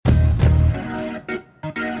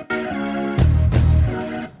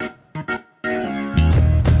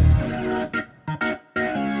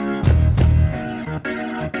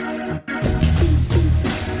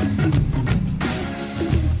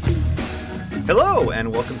Hello,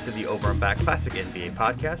 and welcome to the Over and Back Classic NBA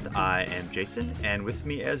podcast. I am Jason, and with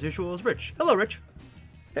me, as usual, is Rich. Hello, Rich.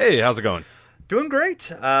 Hey, how's it going? Doing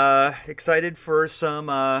great. Excited for some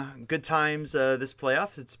good times this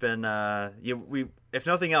playoffs. It's been, if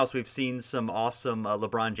nothing else, we've seen some awesome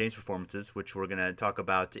LeBron James performances, which we're going to talk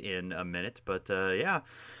about in a minute. But yeah,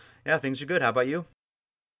 things are good. How about you?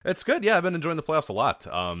 It's good. Yeah, I've been enjoying the playoffs a lot.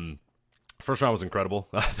 First round was incredible.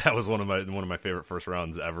 That was one of my favorite first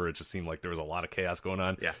rounds ever. It just seemed like there was a lot of chaos going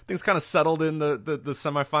on. Yeah. Things kind of settled in the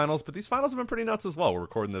semifinals, but these finals have been pretty nuts as well. We're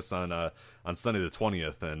recording this on Sunday the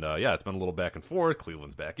 20th, and it's been a little back and forth.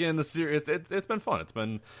 Cleveland's back in the series. It's been fun. It's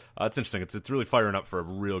been it's interesting. It's really firing up for a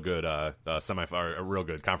real good a real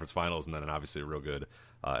good conference finals, and then obviously a real good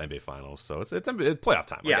NBA finals. So it's playoff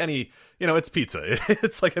time. Like it's pizza.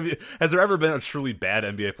 It's like, has there ever been a truly bad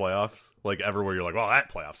NBA playoffs? Like ever where you're like, well,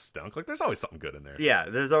 that playoff stunk. Like there's always something good in there. Yeah,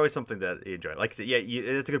 there's always something that you enjoy. Like I said,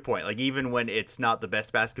 it's a good point. Like even when it's not the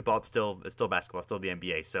best basketball, it's still basketball, still the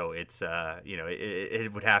NBA. So it's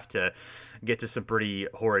it would have to get to some pretty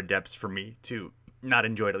horrid depths for me to not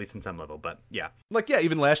enjoy it, at least in some level. But yeah,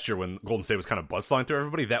 even last year when Golden State was kind of buzzsawing through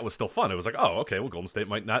everybody, that was still fun. It was like, oh, okay, well, Golden State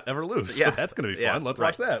might not ever lose, so that's going to be fun. Let's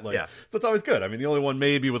watch that. So it's always good. I mean, the only one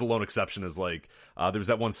maybe with a lone exception is like there was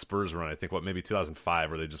that one Spurs run, I think maybe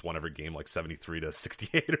 2005, where they just won every game like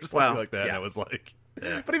 73-68 or something like that. And it was like,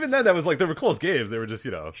 but even then, that was like they were close games. They were just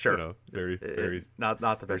very very not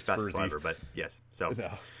the best basketball ever, but yes. So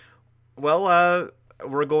no. Well,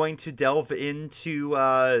 we're going to delve into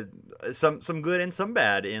some good and some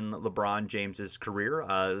bad in LeBron James's career.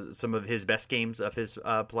 Some of his best games of his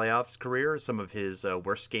playoffs career, some of his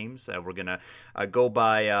worst games. We're going to go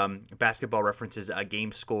by Basketball Reference's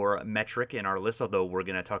game score metric in our list, although we're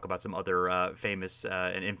going to talk about some other famous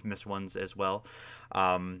and infamous ones as well.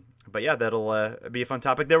 But yeah, that'll be a fun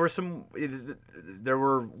topic. There were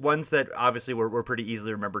ones that obviously were pretty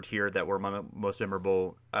easily remembered here that were among the most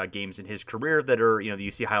memorable games in his career that are,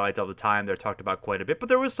 you see highlights all the time. They're talked about quite a bit, but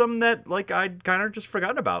there was some that like I'd kind of just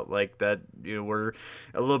forgotten about, like that were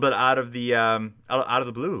a little bit out of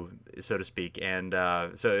the blue, so to speak. And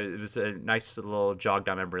so it was a nice little jog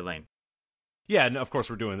down memory lane. Yeah, and of course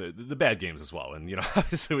we're doing the bad games as well, and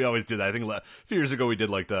obviously we always do that. I think a few years ago we did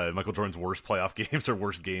like the Michael Jordan's worst playoff games or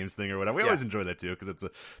worst games thing or whatever. We always enjoy that too because it's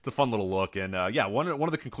a fun little look. And one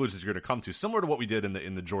of the conclusions you're going to come to, similar to what we did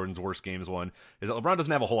in the Jordan's worst games one, is that LeBron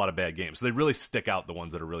doesn't have a whole lot of bad games, so they really stick out the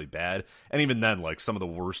ones that are really bad. And even then, like some of the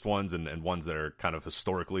worst ones and ones that are kind of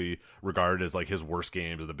historically regarded as like his worst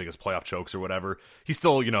games or the biggest playoff chokes or whatever, he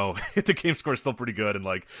still the game score is still pretty good, and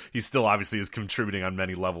like he still obviously is contributing on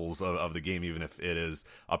many levels of the game, even if it is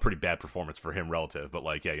a pretty bad performance for him relative. But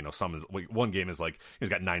like, some is like, one game is like he's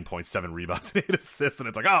got 9 points, 7 rebounds, and 8 assists, and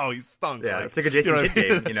it's like, oh, he's stunk. Yeah, it's like a Jason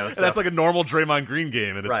Kidd game, So. That's like a normal Draymond Green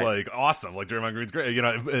game, and it's like awesome. Like Draymond Green's great,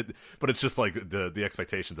 but it's just like the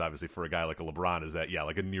expectations obviously for a guy like a LeBron is that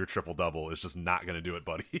like a near triple double is just not going to do it,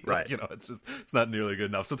 buddy. Right. It's not nearly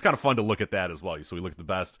good enough. So it's kind of fun to look at that as well. So we look at the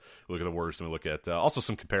best, we look at the worst, and we look at also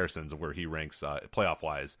some comparisons of where he ranks playoff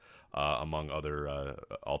wise. Among other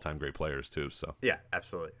all-time great players too. So yeah,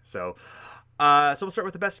 absolutely. So we'll start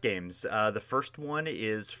with the best games. The first one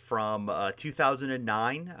is from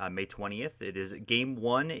 2009, May 20th. It is Game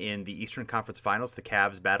 1 in the Eastern Conference Finals, the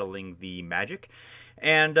Cavs battling the Magic,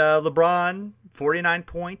 and LeBron 49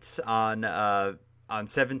 points on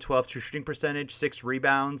 7-12 true shooting percentage, 6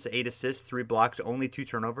 rebounds, 8 assists, 3 blocks, only 2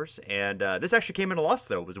 turnovers. And this actually came in a loss,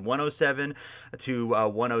 though. It was 107 to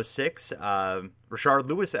 106. Rashard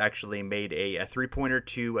Lewis actually made a 3-pointer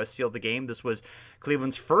to seal the game. This was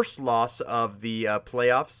Cleveland's first loss of the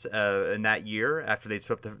playoffs in that year after they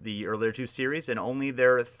swept the earlier 2 series, and only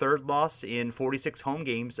their third loss in 46 home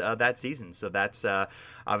games that season. So that's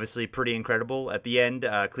obviously pretty incredible. At the end,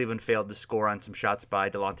 Cleveland failed to score on some shots by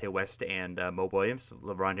Delonte West and Mo Williams.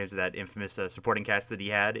 LeBron James, that infamous supporting cast that he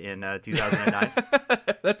had in 2009.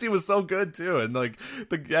 That team was so good too, and like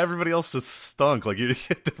everybody else just stunk. Like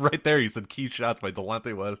right there, you said key shots by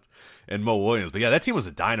Delonte West and Mo Williams. But yeah, that team was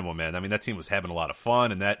a dynamo, man. I mean, that team was having a lot of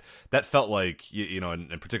fun, and that felt like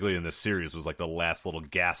and particularly in this series was like the last little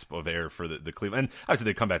gasp of air for the Cleveland. And obviously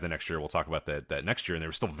they come back the next year. We'll talk about that next year, and they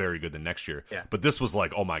were still very good the next year. Yeah. But this was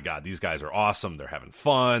like, oh my god, these guys are awesome. They're having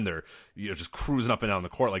fun. They're just cruising up and down the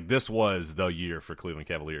court. Like this was the year for Cleveland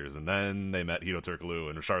Cavaliers, and then they met Hedo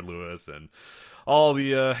Turkoglu and Rashard Lewis and all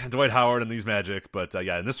the Dwight Howard and these Magic. But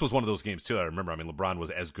and this was one of those games too that I remember. I mean, LeBron was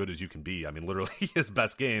as good as you can be. I mean, literally his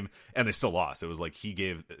best game, and they still lost. It was like he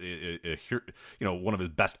gave one of his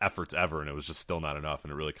best efforts ever, and it was just still not enough.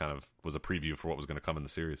 And it really kind of was a preview for what was going to come in the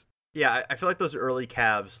series. Yeah, I feel like those early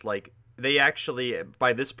Cavs, like they actually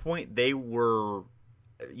by this point they were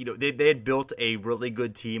they had built a really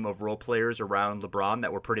good team of role players around LeBron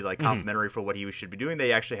that were pretty like complimentary for what he should be doing.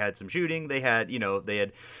 They actually had some shooting. They had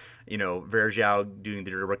Verjao doing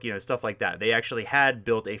the dirty work, stuff like that. They actually had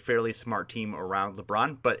built a fairly smart team around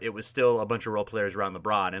LeBron, but it was still a bunch of role players around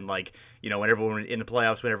LeBron. And when everyone in the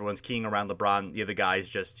playoffs, when everyone's keying around LeBron, the other guys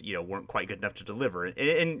just, weren't quite good enough to deliver.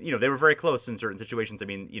 And they were very close in certain situations. I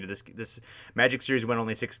mean, this Magic series went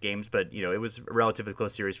only 6 games, but, it was a relatively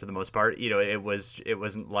close series for the most part. It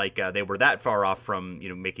wasn't like they were that far off from,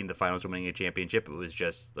 making the finals or winning a championship. It was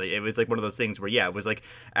just, it was like one of those things where, it was like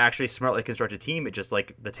actually smartly constructed team. It just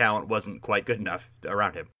like the talent wasn't quite good enough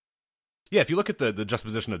around him. Yeah, if you look at the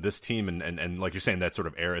juxtaposition of this team and like you're saying, that sort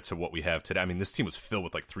of era to what we have today, I mean, this team was filled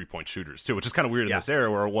with like 3-point shooters too, which is kind of weird in this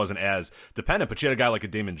era where it wasn't as dependent. But you had a guy like a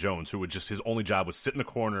Damon Jones who would just, his only job was sit in the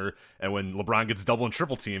corner, and when LeBron gets double and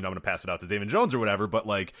triple teamed, I'm going to pass it out to Damon Jones or whatever. But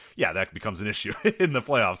that becomes an issue in the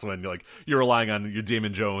playoffs when you're relying on your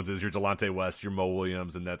Damon Joneses, your Delonte West, your Mo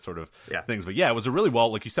Williams, and that sort of things. But it was a really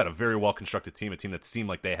like you said, a very well constructed team, a team that seemed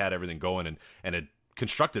like they had everything going and it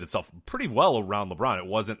constructed itself pretty well around LeBron. It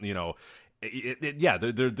wasn't,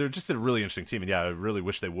 they're just a really interesting team, and I really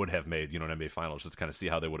wish they would have made an NBA Finals just to kind of see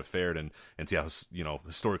how they would have fared and see how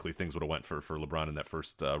historically things would have went for LeBron in that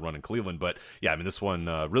first run in Cleveland. But this one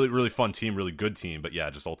really fun team, really good team, but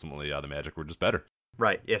just ultimately the Magic were just better.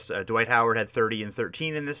 Right. Yes. Dwight Howard had 30 and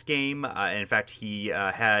 13 in this game. And in fact, he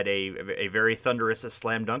had a very thunderous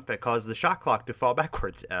slam dunk that caused the shot clock to fall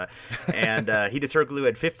backwards. And Hida Turkoglu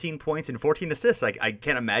had 15 points and 14 assists. I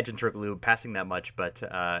can't imagine Turkoglu passing that much, but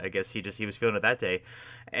I guess he was feeling it that day.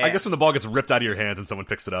 And I guess when the ball gets ripped out of your hands and someone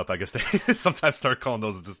picks it up, I guess they sometimes start calling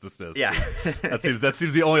those just assists. Yeah. that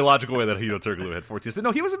seems the only logical way that Hida Turkoglu had 14 assists.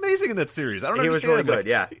 No, he was amazing in that series. I don't know. He was really good.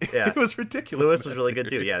 Yeah. He was ridiculous. Lewis was really good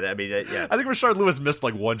too. Yeah. I mean, I think Rashard Lewis missed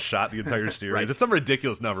like one shot the entire series. Right. It's some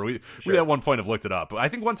ridiculous number. We at one point have looked it up. But I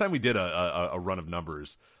think one time we did a run of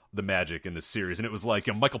numbers, the Magic in this series, and it was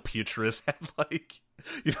like Michael Pietrus had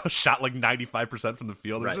shot like 95% from the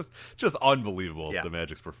field. It was just unbelievable, the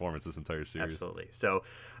Magic's performance this entire series. Absolutely. So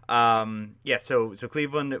so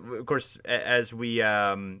Cleveland, of course, as we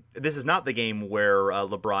this is not the game where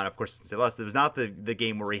LeBron, of course, since they lost, it was not the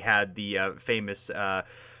game where he had the famous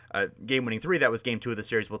game-winning 3. That was game 2 of the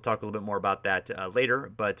series. We'll talk a little bit more about that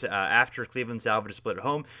later. But after Cleveland salvaged a split at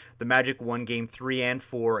home, the Magic won game 3 and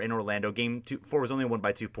 4 in Orlando. Game 4 was only won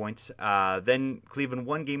by 2 points. Then Cleveland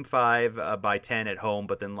won game 5 by 10 at home,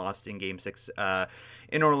 but then lost in game 6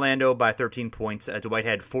 in Orlando by 13 points. Dwight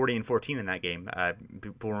had 40 and 14 in that game.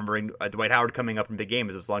 People remembering Dwight Howard coming up in big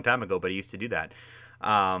games. It was a long time ago, but he used to do that.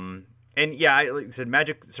 And like I said,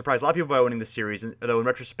 Magic surprised a lot of people by winning the series. Though in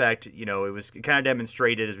retrospect, it was kind of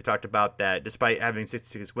demonstrated, as we talked about, that despite having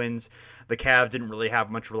 66 wins, the Cavs didn't really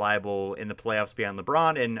have much reliable in the playoffs beyond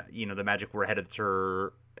LeBron. And the Magic were ahead of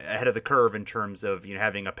the curve in terms of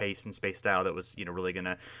having a pace and space style that was really going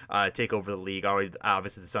to take over the league.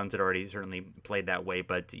 Obviously, the Suns had already certainly played that way,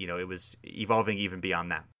 but it was evolving even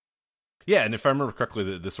beyond that. Yeah, and if I remember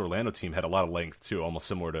correctly, this Orlando team had a lot of length too, almost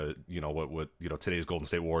similar to what today's Golden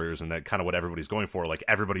State Warriors, and that kind of what everybody's going for, like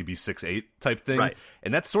everybody be 6'8" type thing. Right.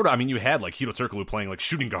 And that's sort of, I mean, you had like Hida Turkoglu playing like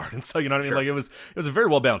shooting guard, and so you know what I mean. Sure. Like it was a very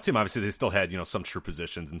well balanced team. Obviously, they still had some true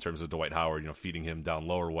positions in terms of Dwight Howard, feeding him down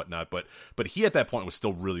low or whatnot. But he at that point was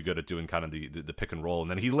still really good at doing kind of the pick and roll,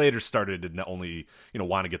 and then he later started to not only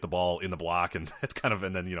want to get the ball in the block, and that's kind of,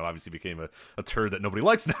 and then obviously became a turd that nobody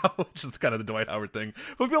likes now, which is kind of the Dwight Howard thing.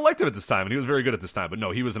 But people liked him at this time, and he was very good at this time. But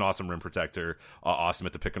no, he was an awesome rim protector, awesome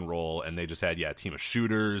at the pick and roll, and they just had a team of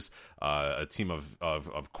shooters, a team of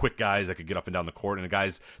quick guys that could get up and down the court, and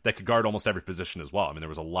guys that could guard almost every position as well. I mean, there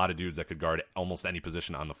was a lot of dudes that could guard almost any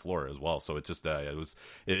position on the floor as well. So it just it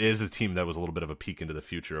is a team that was a little bit of a peek into the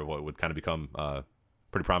future of what would kind of become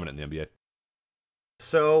pretty prominent in the NBA.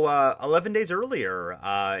 So 11 days earlier,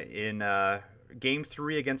 in Game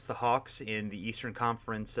 3 against the Hawks in the Eastern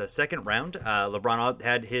Conference second round, LeBron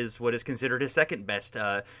had what is considered his second best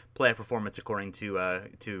playoff performance according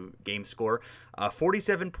to game score.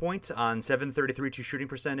 47 points on 733 true shooting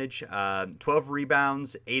percentage, 12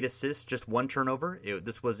 rebounds, 8 assists, just 1 turnover.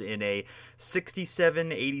 This was in a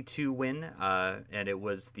 67-82 win, and it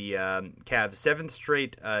was the Cavs' 7th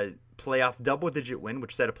straight playoff double-digit win,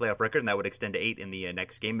 which set a playoff record, and that would extend to 8 in the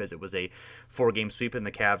next game, as it was a 4-game sweep, and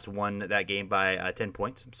the Cavs won that game by 10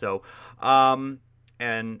 points. So,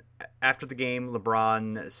 and after the game,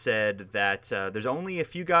 LeBron said that there's only a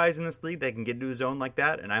few guys in this league that can get into his zone like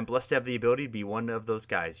that, and I'm blessed to have the ability to be one of those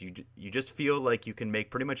guys. You just feel like you can make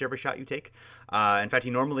pretty much every shot you take. In fact, he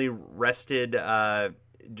normally rested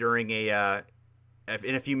during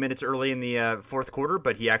in a few minutes early in the fourth quarter,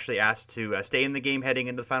 but he actually asked to stay in the game heading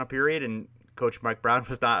into the final period, and Coach Mike Brown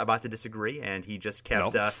was not about to disagree, and he just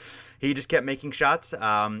kept making shots.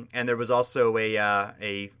 And there was also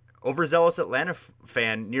a overzealous Atlanta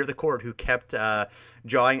fan near the court who kept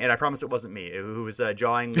jawing, and I promise it wasn't me, who was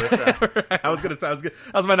jawing with... I was going to say,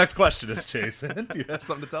 that was my next question, is Jason. Do you have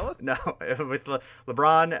something to tell us? No, with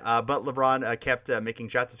LeBron, but LeBron kept making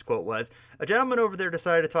shots. His quote was, "A gentleman over there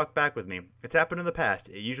decided to talk back with me. It's happened in the past.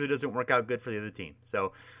 It usually doesn't work out good for the other team."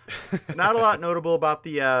 So not a lot notable about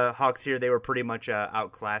the Hawks here. They were pretty much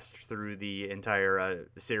outclassed through the entire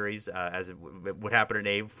series, as it would happen in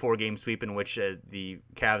a 4-game sweep in which the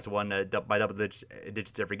Cavs won by double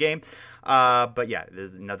digits every game. But yeah,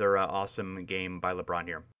 there's another awesome game by LeBron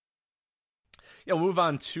here. Yeah, we'll move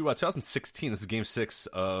on to 2016. This is Game 6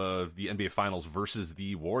 of the NBA Finals versus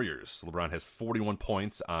the Warriors. LeBron has 41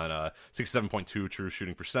 points on 67.2 true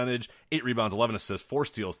shooting percentage, 8 rebounds, 11 assists, 4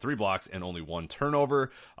 steals, 3 blocks, and only 1 turnover.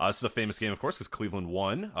 This is a famous game, of course, because Cleveland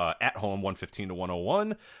won at home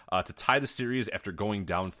 115-101 to tie the series after going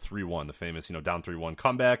down 3-1. The famous, down 3-1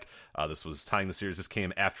 comeback. This was tying the series. This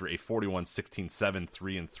came after a 41-16-7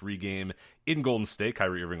 3-3 game in Golden State.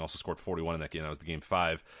 Kyrie Irving also scored 41 in that game. That was the Game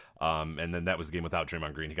 5. And then that was the game without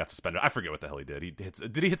Draymond Green. He got suspended. I forget what the hell he did.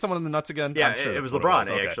 Did he hit someone in the nuts again? Yeah, sure it was LeBron,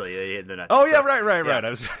 actually. He hit the nuts. Oh, yeah, right.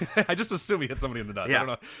 Yeah. I just assume he hit somebody in the nuts. Yeah. I don't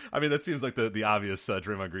know. I mean, that seems like the obvious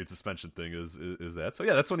Draymond Green suspension thing is that. So,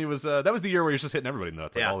 yeah, that's when he was that was the year where he was just hitting everybody in the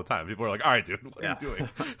nuts all the time. People were like, all right, dude, what are you doing?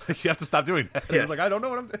 You have to stop doing that. And he was like, I don't know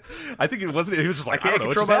what I'm doing. I think he was just like, I don't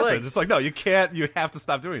know. It just happens. It's like, no, you can't. You have to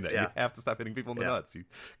stop doing that. Yeah. You have to stop hitting people in the nuts. You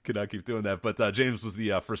could not keep doing that. But James was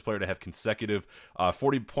the first player to have consecutive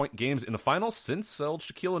 40-point games in the finals since old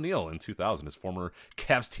Shaquille O'Neal in 2000, his former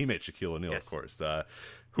Cavs teammate Shaquille O'Neal, of course.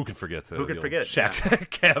 Who can forget? Who can forget? Shaq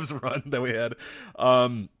Cavs run that we had.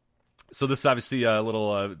 So this is obviously a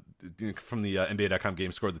little from the NBA.com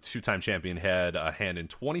game score. The two-time champion had a hand in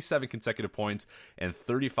 27 consecutive points and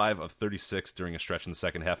 35 of 36 during a stretch in the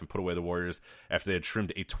second half and put away the Warriors after they had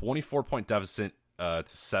trimmed a 24-point deficit to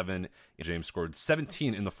 7. James scored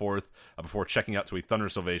 17 in the fourth before checking out to a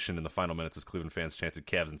thunderous ovation in the final minutes as Cleveland fans chanted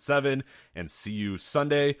 "Cavs in 7" and "See you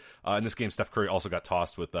Sunday." In this game, Steph Curry also got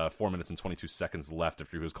tossed with 4 minutes and 22 seconds left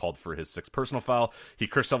after he was called for his 6th personal foul. He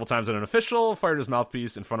cursed several times at an official, fired his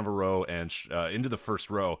mouthpiece in front of a row and into the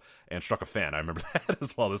first row and struck a fan. I remember that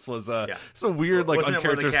as well. This was so weird, like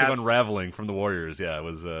uncharacteristic unraveling from the Warriors. Yeah, it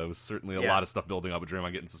was certainly a lot of stuff building up with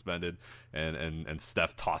Draymond getting suspended and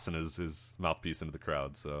Steph tossing his mouthpiece into the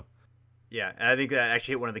crowd. So. Yeah, I think that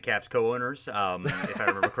actually hit one of the Cavs co-owners, if I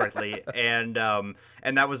remember correctly, and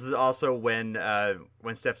that was also when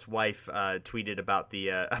Steph's wife tweeted about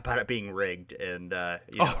about it being rigged, and got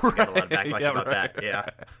a lot of backlash about that. Yeah,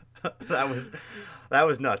 that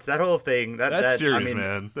was nuts. That whole thing. That series,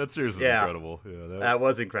 man. That series is incredible. Yeah, that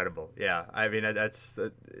was incredible. Yeah, I mean that's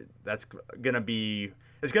gonna be.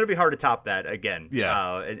 It's going to be hard to top that again.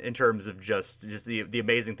 Yeah. In terms of just the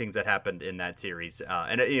amazing things that happened in that series,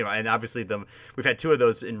 and obviously we've had 2 of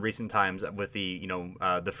those in recent times with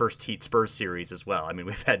the first Heat Spurs series as well. I mean,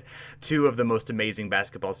 we've had 2 of the most amazing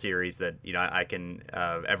basketball series that I can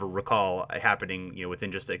ever recall happening.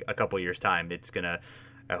 Within just a couple years' time, it's gonna.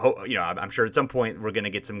 I'm sure at some point we're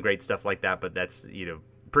gonna get some great stuff like that, but that's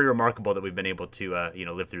pretty remarkable that we've been able to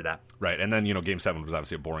live through that. Right, and then Game 7 was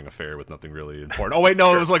obviously a boring affair with nothing really important. Oh wait,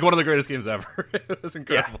 no, It was like one of the greatest games ever. It was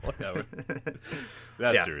incredible.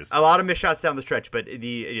 That's serious. A lot of missed shots down the stretch, but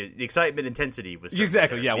the excitement intensity was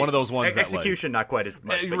exactly one of those ones. Execution not quite as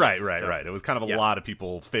much. Right. It was kind of a lot of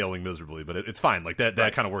people failing miserably, but it's fine. Like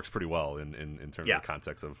that kind of works pretty well in terms of the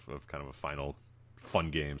context of kind of a final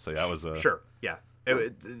fun game. So that was sure. Yeah,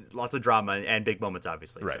 lots of drama and big moments,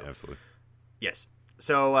 obviously. Right. Absolutely. Yes.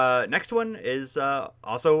 So next one is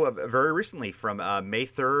also very recently from May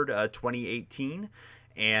 3rd, 2018.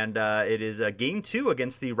 And it is Game 2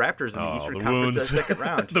 against the Raptors in the Eastern Conference second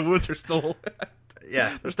round. The wounds are still...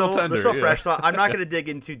 Yeah, they're still tender. They're still fresh, so I'm not going to dig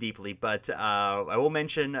in too deeply. But I will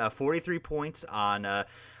mention 43 points on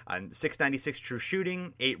 696 true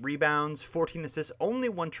shooting, 8 rebounds, 14 assists, only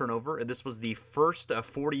 1 turnover. And this was the first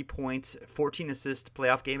 40 points, 14 assist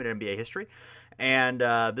playoff game in NBA history. And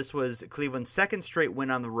this was Cleveland's second straight win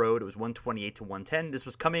on the road. It was 128-110. This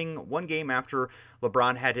was coming one game after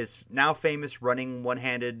LeBron had his now famous running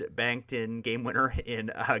one-handed banked in game winner in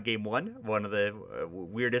Game 1, one of the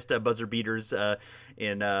weirdest buzzer beaters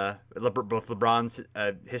in both LeBron's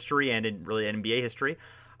history and in really NBA history.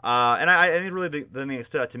 And I think really the thing that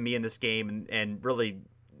stood out to me in this game and really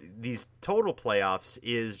these total playoffs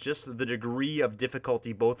is just the degree of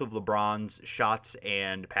difficulty both of LeBron's shots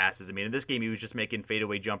and passes. I mean, in this game, he was just making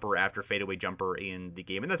fadeaway jumper after fadeaway jumper in the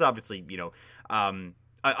game. And that's obviously,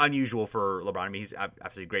 unusual for LeBron. I mean, he's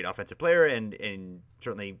obviously a great offensive player and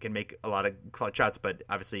certainly can make a lot of clutch shots, but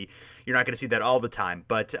obviously you're not going to see that all the time.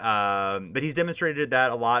 But he's demonstrated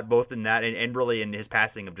that a lot, both in that and really in his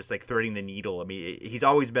passing of just like threading the needle. I mean, he's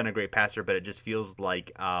always been a great passer, but it just feels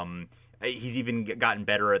like he's even gotten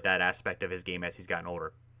better at that aspect of his game as he's gotten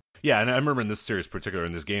older. Yeah, and I remember in this series,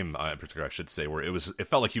 in this game in particular, I should say, where it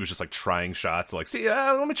felt like he was just like trying shots, like, see,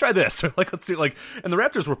 let me try this, or like, let's see, like, and the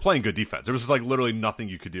Raptors were playing good defense. There was just like literally nothing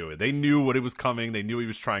you could do. They knew what it was coming. They knew he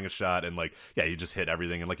was trying a shot, and like, yeah, he just hit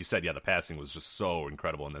everything. And like you said, yeah, the passing was just so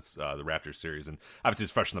incredible in this the Raptors series, and obviously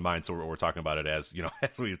it's fresh in the mind, so we're talking about it as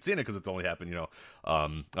as we had seen it because it's only happened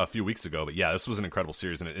a few weeks ago. But yeah, this was an incredible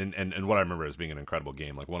series, and what I remember as being an incredible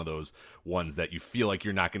game, like one of those ones that you feel like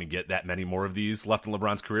you're not going to get that many more of these left in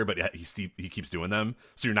LeBron's career, but he keeps doing them,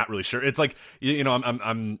 so you're not really sure. It's like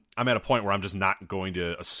I'm at a point where I'm just not going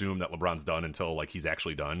to assume that LeBron's done until like he's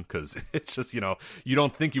actually done, because it's just you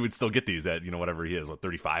don't think you would still get these at whatever he is,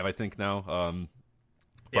 35 I think now.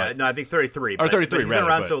 Yeah, no, I think 33. Or 33, but he's been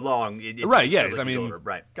around so long. Right, yeah. Like I mean, older.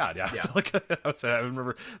 Right. God, yeah. Yeah. So, like, I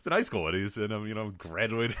remember it's in high school, and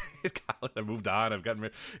graduated college. I moved on. I've gotten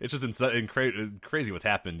married. It's just crazy what's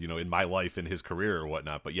happened, in my life and his career or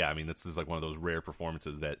whatnot. But yeah, I mean, this is like one of those rare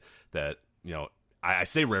performances that I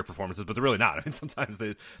say rare performances, but they're really not. I mean, sometimes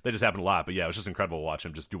they just happen a lot. But yeah, it was just incredible to watch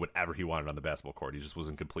him just do whatever he wanted on the basketball court. He just was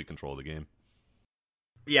in complete control of the game.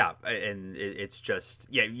 Yeah, and it's just,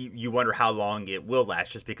 you wonder how long it will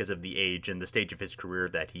last just because of the age and the stage of his career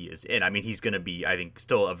that he is in. I mean, he's going to be, I think,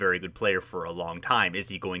 still a very good player for a long time. Is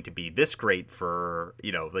he going to be this great for,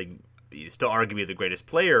 still arguably the greatest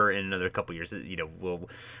player in another couple years? We'll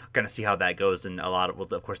kind of see how that goes, and a lot of will,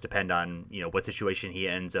 of course, depend on what situation he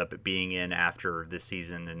ends up being in after this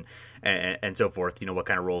season and so forth. What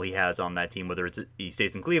kind of role he has on that team, whether he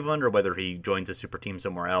stays in Cleveland or whether he joins a super team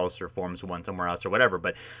somewhere else or forms one somewhere else or whatever.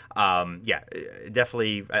 But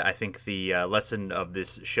definitely, I think the lesson of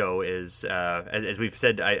this show is, as we've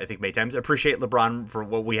said, I think many times, appreciate LeBron for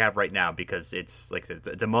what we have right now, because it's, like I said,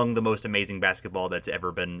 it's among the most amazing basketball that's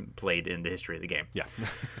ever been played in the history of the game. Yeah.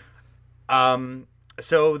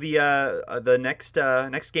 So the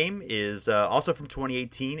next game is also from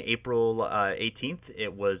 2018, April 18th.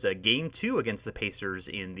 It was Game 2 against the Pacers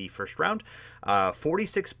in the first round.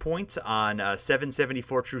 46 points on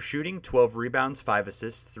 774 true shooting, 12 rebounds, 5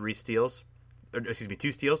 assists, 3 steals.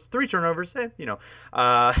 2 steals, 3 turnovers.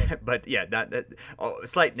 But yeah,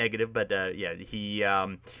 slight negative. But he.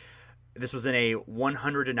 This was in a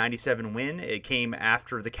 197 win. It came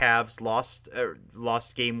after the Cavs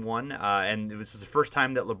lost Game 1, and this was the first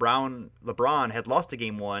time that LeBron had lost a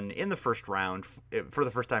Game 1 in the first round for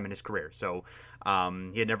the first time in his career. So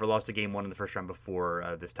he had never lost a Game 1 in the first round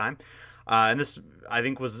before this time. And this, I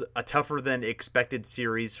think, was a tougher than expected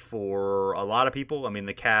series for a lot of people. I mean,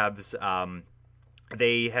 the Cavs...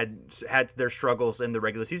 they had their struggles in the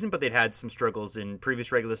regular season, but they'd had some struggles in previous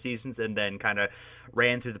regular seasons and then kind of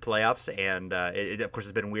ran through the playoffs. And it, of course,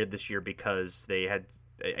 has been weird this year because they had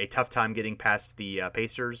a tough time getting past the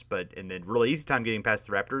Pacers, and then really easy time getting past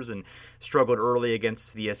the Raptors, and struggled early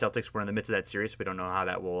against the Celtics. We're in the midst of that series, so we don't know how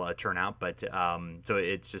that will turn out. But so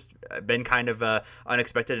it's just been kind of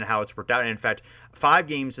unexpected in how it's worked out. And in fact, 5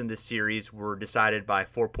 games in this series were decided by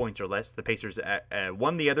 4 points or less. The Pacers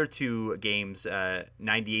won the other 2 games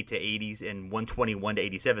 98 to 80s and 121 to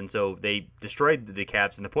 87. So they destroyed the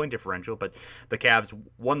Cavs in the point differential, but the Cavs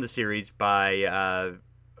won the series by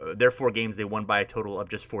their 4 games. They won by a total of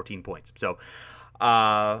just 14 points. So,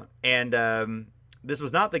 this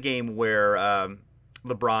was not the game where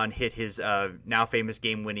LeBron hit his now famous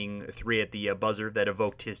game-winning 3 at the buzzer that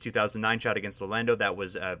evoked his 2009 shot against Orlando. That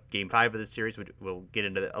was Game 5 of the series. We'll get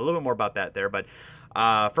into a little bit more about that there. But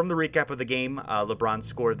from the recap of the game, LeBron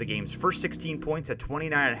scored the game's first 16 points at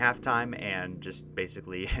 29 at halftime, and just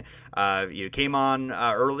basically came on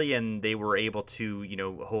early, and they were able to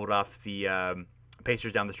hold off the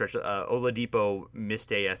Pacers down the stretch. Oladipo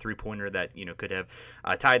missed a 3-pointer that could have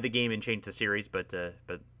tied the game and changed the series, but the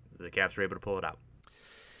Cavs were able to pull it out.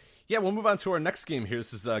 Yeah, we'll move on to our next game here.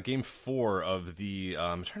 This is Game 4 of the...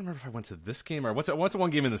 I'm trying to remember if I went to this game or what's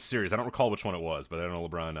one game in the series. I don't recall which one it was, but I know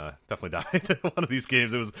LeBron definitely dominated one of these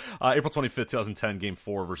games. It was April 25th, 2010, Game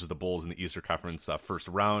 4 versus the Bulls in the Eastern Conference first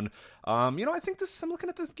round. I think this... I'm looking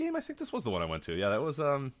at this game. I think this was the one I went to. Yeah, that was...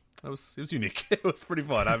 It was unique. It was pretty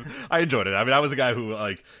fun. I enjoyed it. I mean, I was a guy who,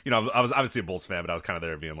 I was obviously a Bulls fan, but I was kind of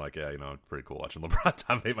there being like, yeah, pretty cool watching LeBron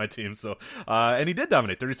dominate my team. So, and he did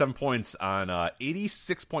dominate, 37 points on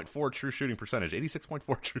 86.4% 86.4 true shooting percentage,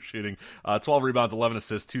 86.4 true shooting, 12 rebounds, 11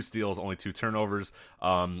 assists, 2 steals, only 2 turnovers.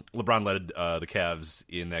 LeBron led the Cavs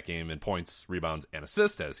in that game in points, rebounds, and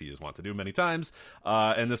assists, as he has wanted to do many times.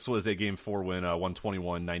 And this was a Game 4 win,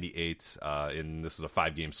 121-98. And this is a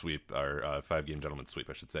 5-game sweep, or 5-game gentleman's sweep,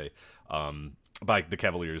 I should say, by the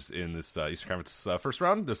Cavaliers in this Eastern Conference first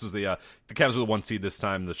round. This was the Cavs were the 1 seed this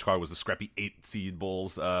time. The Chicago was the scrappy 8 seed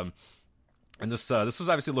Bulls. And this was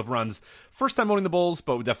obviously LeBron's first time owning the Bulls,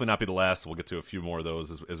 but would definitely not be the last. We'll get to a few more of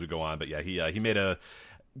those as we go on. But yeah, he made a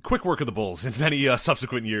quick work of the Bulls in many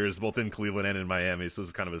subsequent years, both in Cleveland and in Miami. So this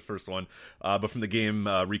is kind of his first one. But from the game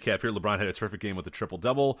recap here, LeBron had a terrific game with a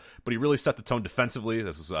triple-double, but he really set the tone defensively.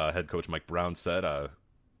 This is head coach Mike Brown said.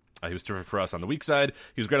 He was terrific for us on the weak side.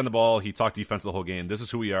 He was great on the ball. He talked defense the whole game. This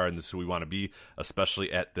is who we are, and this is who we want to be,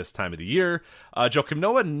 especially at this time of the year. Joakim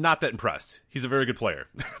Noah, not that impressed. He's a very good player.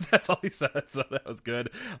 That's all he said, so that was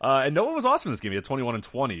good. And Noah was awesome in this game. He had 21 and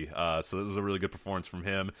 20, so this was a really good performance from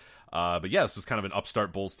him. But yeah, this was kind of an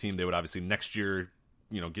upstart Bulls team. They would obviously next year,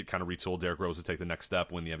 get kind of retooled. Derrick Rose to take the next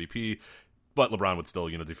step, win the MVP. But LeBron would still,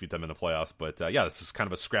 defeat them in the playoffs. But yeah, this is kind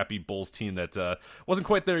of a scrappy Bulls team that wasn't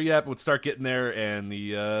quite there yet, but would start getting there. And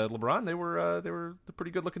the LeBron, they were a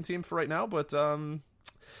pretty good looking team for right now. But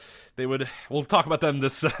we'll talk about them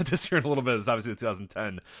this year in a little bit. It's obviously the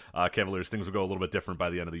 2010 Cavaliers. Things would go a little bit different by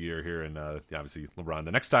the end of the year here. And obviously LeBron,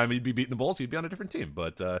 the next time he'd be beating the Bulls, he'd be on a different team.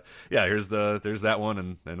 But yeah, there's that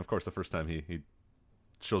one, and of course the first time he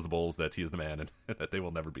shows the Bulls that he is the man and that they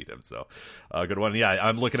will never beat him. So good one. Yeah,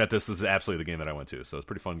 I'm looking at this. This is absolutely the game that I went to. So it's a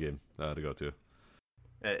pretty fun game to go to.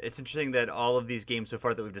 It's interesting that all of these games so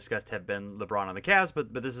far that we've discussed have been LeBron on the Cavs,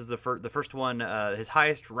 but this is the first one. His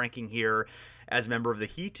highest ranking here as a member of the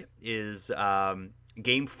Heat is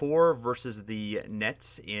Game 4 versus the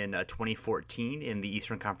Nets in 2014 in the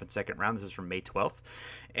Eastern Conference second round. This is from May 12th.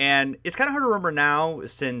 And it's kind of hard to remember now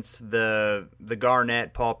since the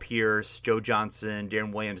Garnett, Paul Pierce, Joe Johnson,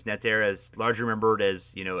 Darren Williams Nets era is largely remembered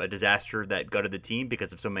as, a disaster that gutted the team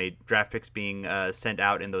because of so many draft picks being sent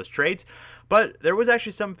out in those trades. But there was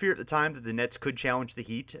actually some fear at the time that the Nets could challenge the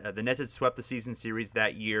Heat. The Nets had swept the season series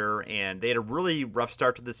that year, and they had a really rough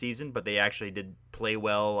start to the season, but they actually did play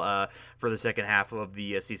well for the second half of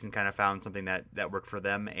the season, kind of found something that worked for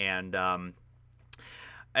them. And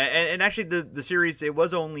actually the series, it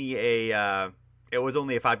was only a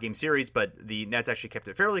 5-game series, but the Nets actually kept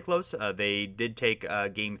it fairly close. They did take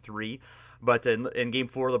Game 3. But in Game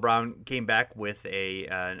 4, LeBron came back with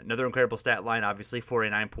another incredible stat line, obviously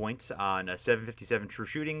 49 points on 757 true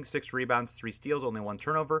shooting, 6 rebounds, 3 steals, only 1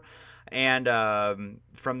 turnover. And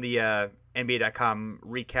from the NBA.com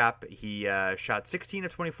recap, he shot 16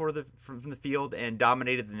 of 24 from the field and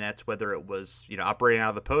dominated the Nets, whether it was operating out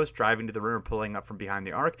of the post, driving to the rim, or pulling up from behind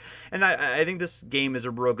the arc. And I think this game is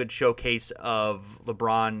a real good showcase of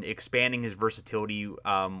LeBron expanding his versatility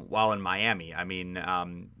while in Miami. I mean,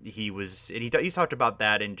 he's talked about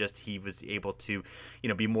that, and just he was able to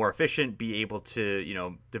be more efficient, be able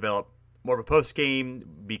to develop more of a post game,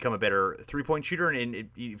 become a better 3-point shooter, and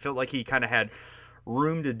it felt like he kind of had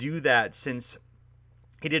room to do that since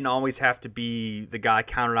he didn't always have to be the guy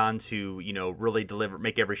counted on to really deliver,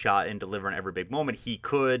 make every shot and deliver in every big moment. He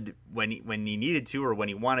could, when he needed to or when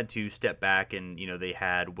he wanted to, step back, and they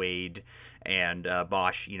had Wade and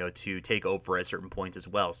Bosch to take over at certain points as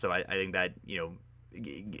well. So I think that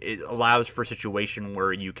it allows for a situation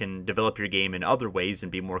where you can develop your game in other ways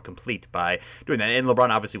and be more complete by doing that. And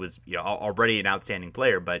LeBron obviously was already an outstanding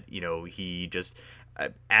player, but he just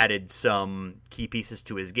added some key pieces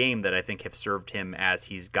to his game that I think have served him as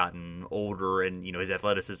he's gotten older, and his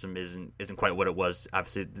athleticism isn't quite what it was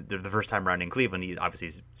obviously the first time around in Cleveland. He obviously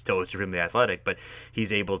is still supremely athletic, but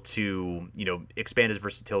he's able to expand his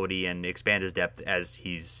versatility and expand his depth as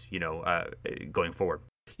he's going forward.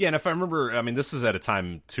 Yeah, and if I remember, I mean, this is at a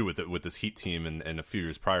time, too, with this Heat team and a few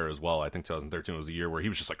years prior as well. I think 2013 was a year where he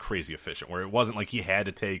was just, crazy efficient, where it wasn't like he had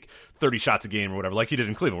to take 30 shots a game or whatever, like he did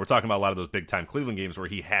in Cleveland. We're talking about a lot of those big-time Cleveland games where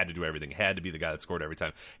he had to do everything, had to be the guy that scored every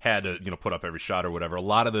time, had to, put up every shot or whatever. A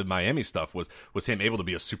lot of the Miami stuff was him able to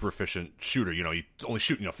be a super efficient shooter. He only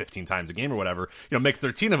shoot, 15 times a game or whatever, make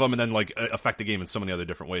 13 of them and then, affect the game in so many other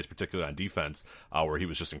different ways, particularly on defense, where he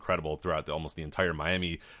was just incredible throughout almost the entire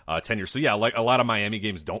Miami tenure. So, yeah, a lot of Miami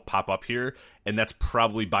games don't pop up here, and that's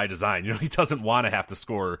probably by design. He doesn't want to have to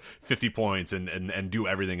score 50 points and do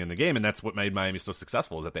everything in the game, and that's what made Miami so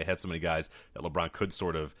successful, is that they had so many guys that LeBron could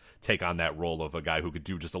sort of take on that role of a guy who could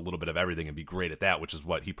do just a little bit of everything and be great at that, which is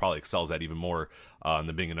what he probably excels at even more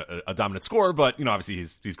than being a dominant scorer. But obviously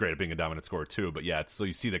he's great at being a dominant scorer too. But yeah, so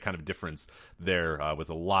you see that kind of difference there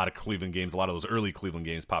with a lot of Cleveland games, a lot of those early Cleveland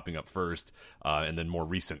games popping up first, and then more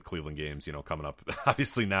recent Cleveland games, coming up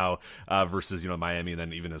obviously now versus Miami, and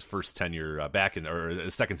then even his first tenure back in, or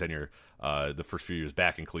his second tenure, the first few years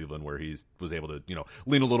back in Cleveland, where he was able to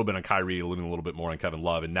lean a little bit on Kyrie, lean a little bit more on Kevin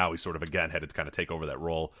Love, and now he sort of again had to kind of take over that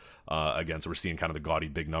role again. So we're seeing kind of the gaudy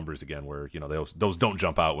big numbers again, where those don't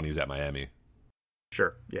jump out when he's at Miami.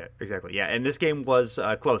 Sure. Yeah, exactly. Yeah, and this game was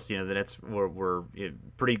close. The Nets were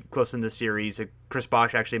pretty close in the series. Chris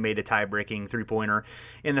Bosh actually made a tie-breaking three-pointer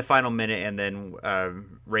in the final minute, and then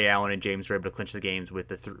Ray Allen and James were able to clinch the games with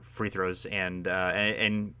the free throws. And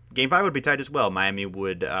Game 5 would be tied as well. Miami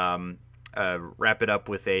would wrap it up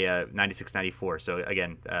with a 96-94. So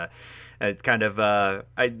again, it's kind of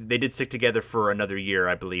they did stick together for another year,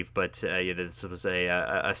 I believe. But this was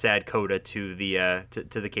a sad coda to the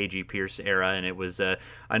KG Pierce era, and it was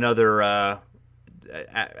another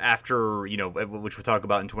after which we'll talk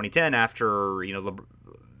about in 2010 after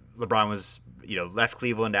LeBron was left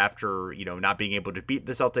Cleveland after not being able to beat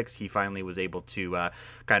the Celtics. He finally was able to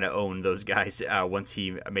kind of own those guys once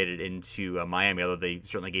he made it into Miami, although they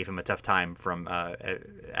certainly gave him a tough time from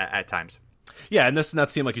at times. Yeah, and this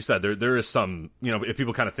not seem like you said, there is some, if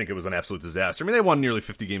people kind of think it was an absolute disaster. I mean, they won nearly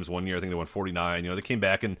 50 games one year. I think they won 49. They came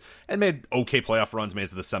back and made okay playoff runs, made it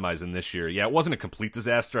to the semis in this year. Yeah, it wasn't a complete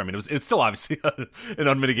disaster. I mean, it's still obviously an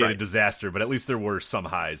unmitigated disaster, but at least there were some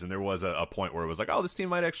highs, and there was a point where it was like, oh, this team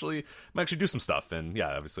might actually do some stuff. And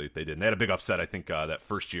yeah, obviously they did. And they had a big upset. I think that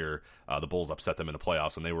first year the Bulls upset them in the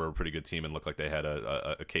playoffs, and they were a pretty good team and looked like they had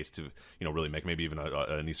a case to really make maybe even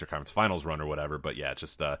an Eastern Conference Finals run or whatever. But yeah, it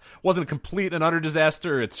just wasn't a complete and utter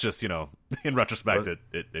disaster. It's just in retrospect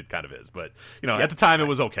it kind of is, but at the time it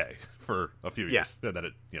was okay for a few years, and then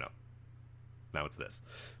it now it's this.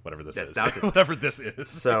 Whatever this is. Whatever this is.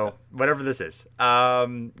 So, whatever this is.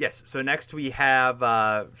 Yes. So, next we have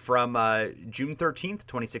from June 13th,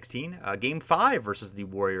 2016, Game 5 versus the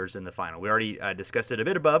Warriors in the final. We already discussed it a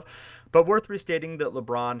bit above, but worth restating that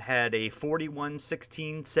LeBron had a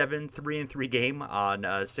 41-16, 7-3-3 game on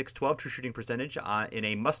 6-12 true shooting percentage in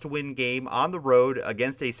a must-win game on the road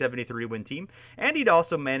against a 73-win team. And he'd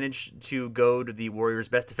also managed to goad the Warriors'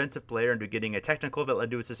 best defensive player into getting a technical that led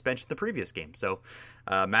to a suspension in the previous game. So,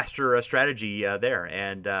 master strategy there,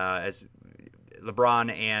 and as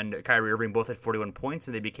LeBron and Kyrie Irving both had 41 points,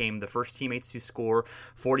 and they became the first teammates to score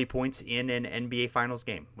 40 points in an NBA Finals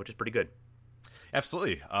game, which is pretty good.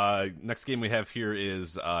 Absolutely. Next game we have here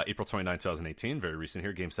is April 29, 2018, very recent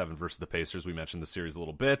here, Game 7 versus the Pacers. We mentioned the series a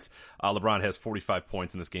little bit. LeBron has 45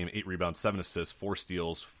 points in this game, 8 rebounds, 7 assists, 4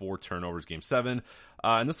 steals, 4 turnovers, Game 7.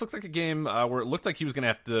 And this looks like a game where it looked like he was going to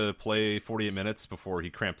have to play 48 minutes before he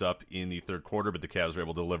cramped up in the third quarter, but the Cavs were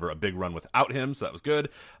able to deliver a big run without him, so that was good.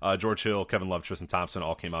 George Hill, Kevin Love, Tristan Thompson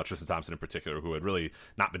all came out. Tristan Thompson in particular, who had really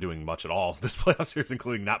not been doing much at all this playoff series,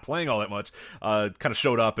 including not playing all that much, kind of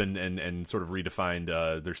showed up and sort of redefined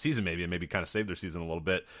their season maybe, and maybe kind of saved their season a little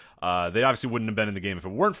bit. They obviously wouldn't have been in the game if it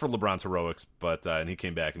weren't for LeBron's heroics, but and he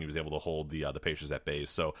came back and he was able to hold the Pacers at bay.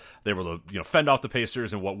 So they were able to fend off the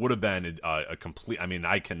Pacers in what would have been a complete. I mean,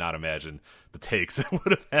 I cannot imagine the takes that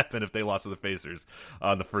would have happened if they lost to the Pacers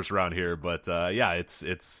on the first round here. But yeah, it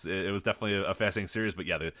was definitely a fascinating series. But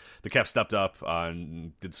yeah, the Cavs stepped up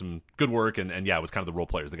and did some good work, and yeah, it was kind of the role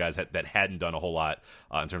players, the guys that hadn't done a whole lot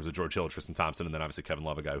in terms of George Hill, Tristan Thompson, and then obviously Kevin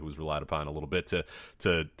Love, a guy who was relied upon a little bit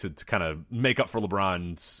to kind of make up for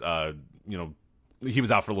LeBron's. He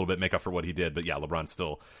was out for a little bit, make up for what he did, but yeah, LeBron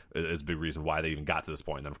still is a big reason why they even got to this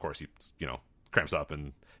point. And then of course he cramps up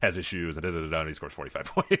and has issues and and he scores 45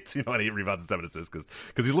 points, and 8 rebounds and 7 assists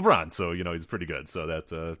because he's LeBron, so he's pretty good. So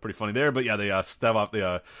that's pretty funny there. But yeah, they step off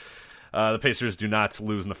the Pacers do not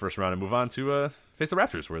lose in the first round and move on to face the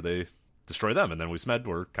Raptors, where they destroy them. And then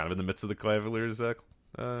we're kind of in the midst of the Cavaliers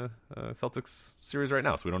Celtics series right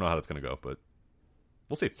now, so we don't know how that's going to go, but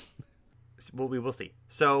we'll see. Well, we will see.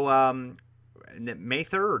 So May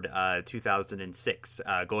 3rd, 2006,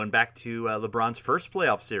 going back to LeBron's first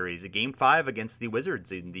playoff series, a Game 5 against the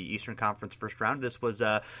Wizards in the Eastern Conference first round. This was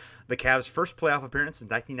the Cavs' first playoff appearance since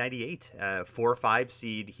 1998, 4-5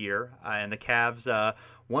 seed here. And the Cavs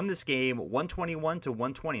won this game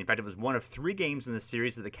 121-120. In fact, it was one of 3 games in the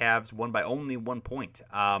series that the Cavs won by only 1 point.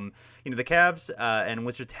 The Cavs and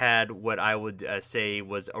Wizards had what I would say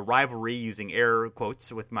was a rivalry, using air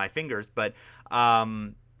quotes with my fingers, but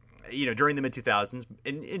during the mid 2000s,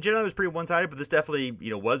 in general, it was pretty one sided, but this definitely,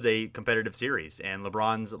 was a competitive series. And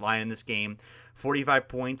LeBron's line in this game, 45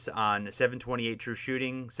 points on 728 true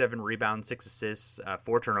shooting, 7 rebounds, 6 assists,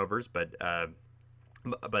 4 turnovers, but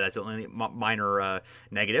that's only minor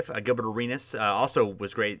negative. Gilbert Arenas also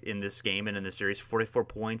was great in this game and in this series. 44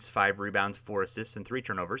 points, 5 rebounds, 4 assists, and 3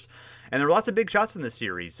 turnovers. And there were lots of big shots in this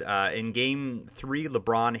series. In Game 3,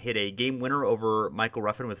 LeBron hit a game winner over Michael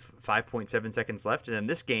Ruffin with 5.7 seconds left. And in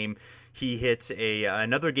this game, he hit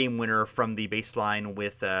another game winner from the baseline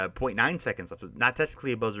with 0.9 seconds left. Not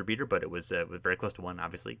technically a buzzer beater, but it was very close to one,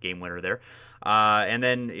 obviously. Game winner there. And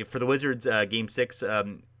then for the Wizards, Game 6,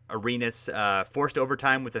 Arenas forced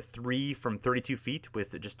overtime with a 3 from 32 feet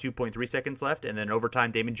with just 2.3 seconds left. And then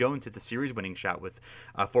overtime, Damon Jones hit the series-winning shot with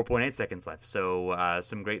 4.8 seconds left. So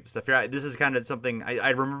some great stuff here. This is kind of something, I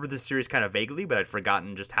remember this series kind of vaguely, but I'd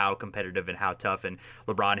forgotten just how competitive and how tough, and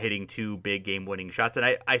LeBron hitting 2 big game-winning shots.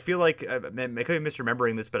 And I feel like, I could be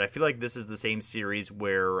misremembering this, but I feel like this is the same series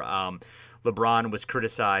where LeBron was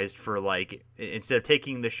criticized for, like, instead of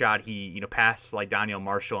taking the shot, he passed like Daniel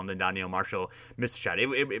Marshall, and then Daniel Marshall missed a shot.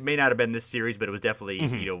 It may not have been this series, but it was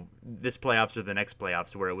definitely this playoffs or the next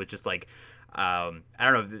playoffs where it was just like, I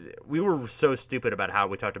don't know. We were so stupid about how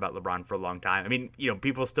we talked about LeBron for a long time. I mean,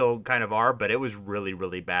 people still kind of are, but it was really,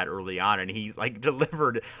 really bad early on, and he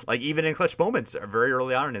delivered even in clutch moments very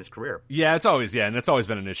early on in his career. Yeah, and it's always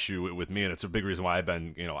been an issue with me, and it's a big reason why I've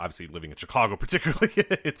been, obviously living in Chicago, particularly.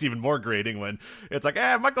 It's even more grating when it's like,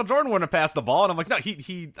 Michael Jordan wouldn't have passed the ball, and I'm like, no,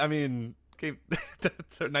 I mean.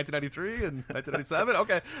 1993 and 1997.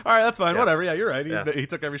 Okay, all right, that's fine. Yeah. Whatever. Yeah, you're right. He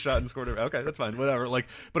took every shot and scored. Okay, that's fine. Whatever.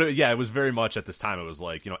 But it was very much at this time. It was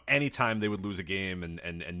like, anytime they would lose a game,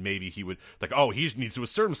 and maybe he would he needs to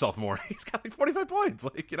assert himself more. He's got 45 points,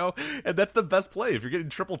 and that's the best play if you're getting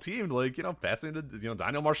triple teamed. Passing to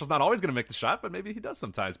Daniel Marshall's not always going to make the shot, but maybe he does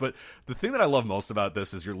sometimes. But the thing that I love most about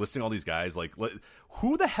this is you're listing all these guys.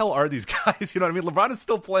 Who the hell are these guys? You know what I mean? LeBron is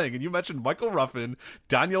still playing, and you mentioned Michael Ruffin,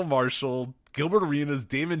 Daniel Marshall, Gilbert Arenas,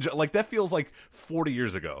 Damon, that feels like 40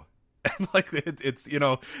 years ago. And it's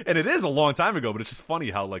and it is a long time ago, but it's just funny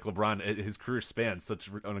how LeBron, his career spans such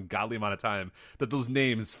an ungodly amount of time that those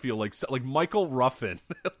names feel like Michael Ruffin.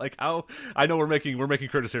 How I know we're making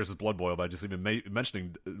Curtis Harris's blood boil by just even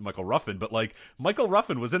mentioning Michael Ruffin, but Michael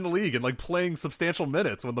Ruffin was in the league and playing substantial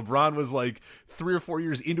minutes when LeBron was 3 or 4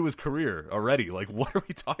 years into his career already. What are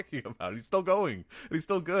we talking about? He's still going and he's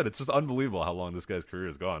still good. It's just unbelievable how long this guy's career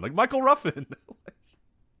has gone. Michael Ruffin.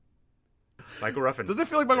 Michael Ruffin. Doesn't it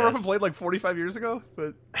feel like Michael Ruffin played 45 years ago?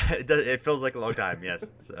 But it does. It feels like a long time. Yes,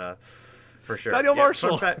 for sure. Daniel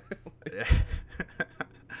Marshall. Fun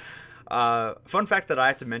fact that I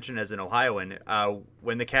have to mention as an Ohioan: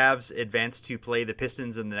 when the Cavs advanced to play the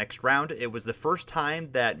Pistons in the next round, it was the first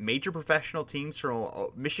time that major professional teams from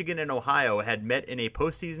Michigan and Ohio had met in a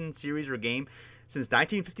postseason series or game since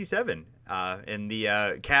 1957. And the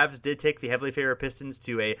Cavs did take the heavily favored Pistons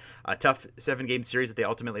to a tough 7-game series that they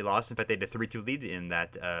ultimately lost. In fact, they had a 3-2 lead in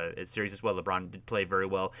that series as well. LeBron did play very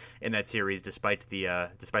well in that series despite the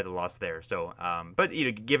loss there. So, but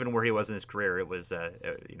given where he was in his career, it was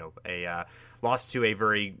a loss to a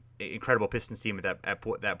very incredible Pistons team at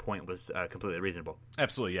that point was completely reasonable.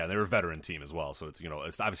 Absolutely, yeah. They were a veteran team as well, so it's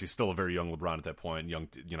it's obviously still a very young LeBron at that point, young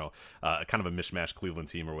kind of a mishmash Cleveland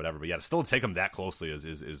team or whatever. But yeah, to still take him that closely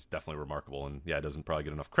is definitely remarkable, and yeah, it doesn't probably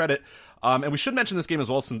get enough credit. And we should mention this game as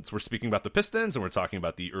well since we're speaking about the Pistons and we're talking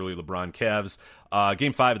about the early LeBron Cavs.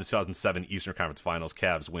 Game 5 of the 2007 Eastern Conference Finals,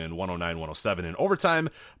 Cavs win 109-107 in overtime.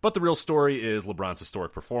 But the real story is LeBron's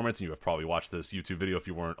historic performance, and you have probably watched this YouTube video if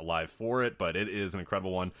you weren't alive for it, but it is an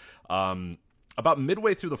incredible one. About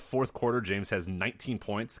midway through the fourth quarter, James has 19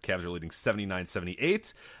 points. The Cavs are leading 79-78.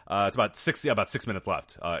 It's about 6 minutes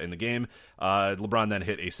left in the game. LeBron then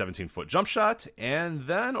hit a 17-foot jump shot, and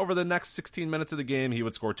then over the next 16 minutes of the game, he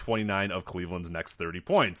would score 29 of Cleveland's next 30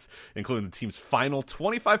 points, including the team's final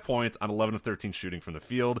 25 points on 11 of 13 shooting from the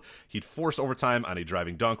field. He'd force overtime on a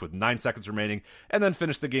driving dunk with 9 seconds remaining, and then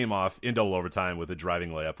finish the game off in double overtime with a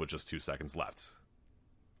driving layup with just 2 seconds left.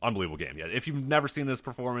 Unbelievable game. Yeah, if you've never seen this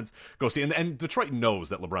performance, go see it. And Detroit knows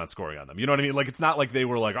that LeBron's scoring on them. You know what I mean? It's not like they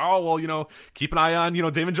were like, oh, well, keep an eye on,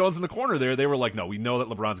 Damon Jones in the corner there. They were like, no, we know that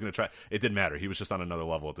LeBron's going to try. It didn't matter. He was just on another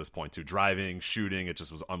level at this point, too. Driving, shooting, it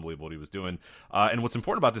just was unbelievable what he was doing. And what's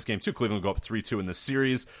important about this game, too, Cleveland would go up 3-2 in this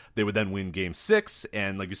series. They would then win Game 6,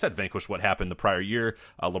 and like you said, vanquish what happened the prior year.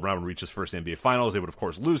 LeBron would reach his first NBA Finals. They would, of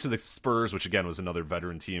course, lose to the Spurs, which, again, was another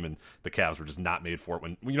veteran team, and the Cavs were just not made for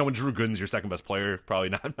it. When Drew Gooden's your second-best player, probably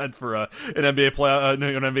not meant for an NBA an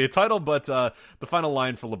NBA title. But the final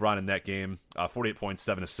line for LeBron in that game: 48 points,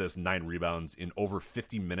 7 assists, 9 rebounds in over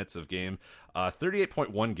 50 minutes of game.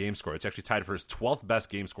 38.1 game score. It's actually tied for his 12th best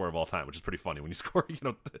game score of all time, which is pretty funny. When you score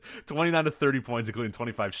 29 to 30 points, including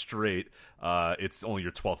 25 straight, it's only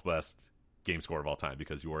your 12th best game score of all time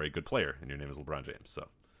because you are a good player and your name is LeBron James. So.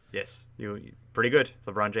 Yes, you pretty good,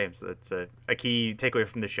 LeBron James. That's a key takeaway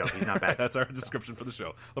from the show. He's not bad. That's our description for the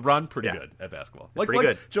show. LeBron, pretty good at basketball. Pretty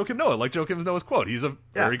good. Joakim Noah, like Joakim Noah's quote. He's a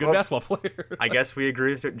very good basketball player. I guess we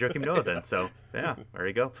agree with Joakim Noah then. So, yeah, there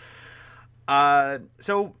you go.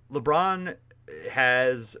 So LeBron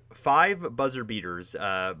has 5 buzzer beaters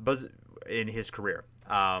in his career.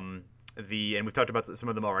 And we've talked about some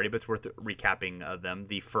of them already, but it's worth recapping them.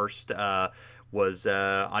 The first was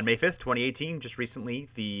on May 5th, 2018, just recently.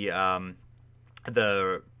 The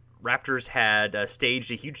Raptors had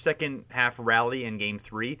staged a huge second half rally in Game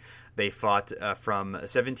 3. They fought from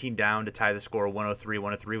 17 down to tie the score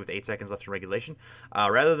 103-103 with 8 seconds left in regulation.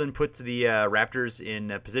 Rather than put the Raptors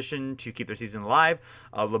in a position to keep their season alive,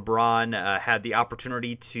 LeBron had the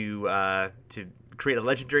opportunity to create a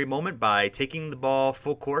legendary moment by taking the ball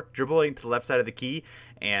full court, dribbling to the left side of the key,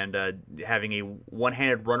 and having a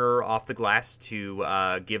one-handed runner off the glass to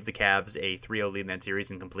give the Cavs a 3-0 lead in that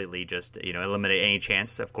series and completely just eliminate any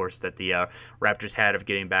chance, of course, that the Raptors had of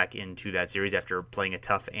getting back into that series after playing a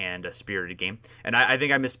tough and spirited game. And I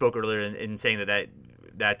think I misspoke earlier in saying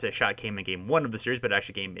that shot came in Game 1 of the series, but it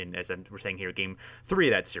actually came in, as we're saying here, Game 3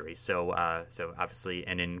 of that series. So obviously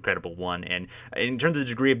an incredible one. And in terms of the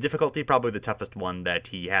degree of difficulty, probably the toughest one that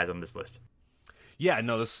he has on this list. Yeah,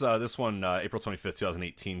 no, this one, April 25th,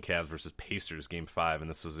 2018, Cavs versus Pacers, Game 5, and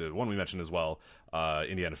this is one we mentioned as well.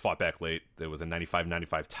 Indiana fought back late. There was a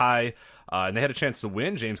 95-95 tie, and they had a chance to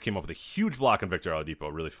win. James came up with a huge block on Victor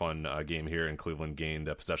Oladipo. Really fun game here, and Cleveland gained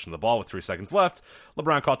possession of the ball with 3 seconds left.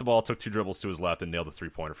 LeBron caught the ball, took 2 dribbles to his left, and nailed a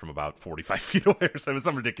three-pointer from about 45 feet away. So it was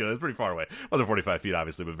something ridiculous. Pretty far away. It wasn't 45 feet,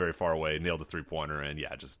 obviously, but very far away. Nailed a three-pointer, and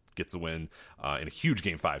yeah, just gets the win in a huge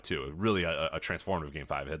Game 5, too. Really a transformative Game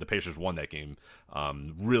 5. The Pacers won that game.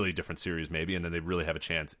 Really different series, maybe, and then they really have a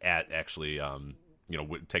chance at actually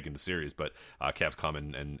taking the series, but Cavs come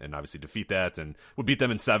and obviously defeat that and would beat them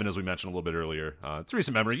in 7, as we mentioned a little bit earlier. It's a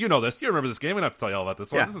recent memory. You know this. You remember this game. We don't have to tell you all about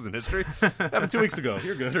this one. Yeah. This isn't history. It happened 2 weeks ago.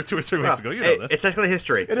 You're good. Or 2 or 3 weeks ago. You know this. It's technically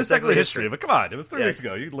history. It is technically history, but come on. It was 3 weeks Yes.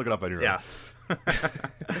 ago. You can look it up on your own. Yeah.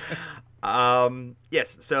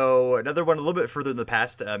 Yes, so another one a little bit further in the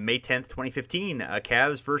past, May 10th, 2015,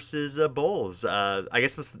 Cavs versus Bulls. I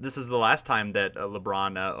guess this is the last time that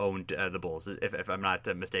LeBron owned the Bulls, if I'm not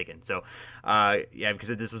mistaken. So, because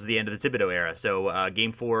this was the end of the Thibodeau era. So,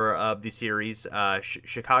 Game 4 of the series,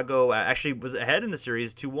 Chicago actually was ahead in the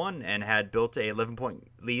series 2-1 and had built a 11-point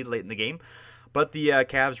lead late in the game. But the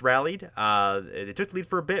Cavs rallied. They took the lead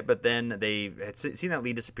for a bit, but then they had seen that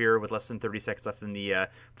lead disappear with less than 30 seconds left in the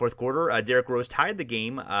fourth quarter. Derrick Rose tied the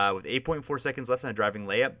game with 8.4 seconds left on a driving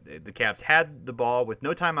layup. The Cavs had the ball with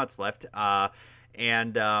no timeouts left,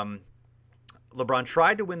 and LeBron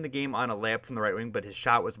tried to win the game on a layup from the right wing, but his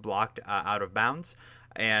shot was blocked out of bounds.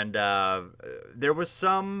 And there was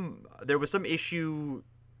some issue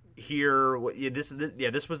here.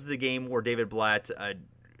 This was the game where David Blatt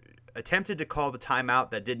attempted to call the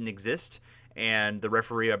timeout that didn't exist, and the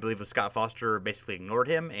referee, I believe it was Scott Foster, basically ignored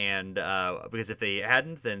him. And because if they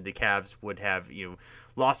hadn't, then the Cavs would have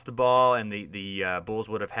lost the ball, and the Bulls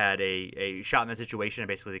would have had a shot in that situation, and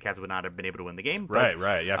basically the Cavs would not have been able to win the game. Right.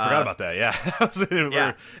 Yeah, I forgot about that. Yeah.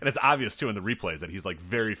 Yeah. And it's obvious too in the replays that he's like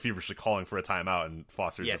very feverishly calling for a timeout, and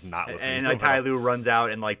Foster's just not listening. And Ty Lue runs out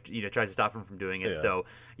and tries to stop him from doing it. Yeah. So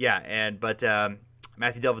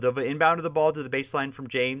Matthew Dellavedova inbounded the ball to the baseline from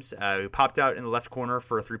James, who popped out in the left corner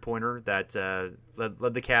for a three-pointer that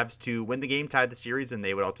led the Cavs to win the game, tied the series, and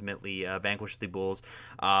they would ultimately vanquish the Bulls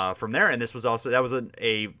from there. And this was also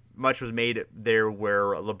much was made there where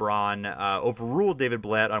LeBron overruled David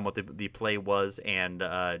Blatt on what the play was and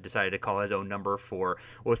decided to call his own number for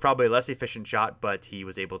what was probably a less efficient shot, but he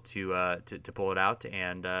was able to pull it out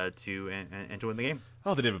and to win the game.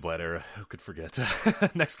 Oh, the David Blatt era. Who could forget?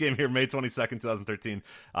 Next game here, May 22nd, 2013.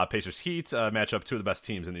 Pacers Heat matchup, two of the best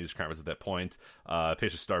teams in the Eastern Conference at that point.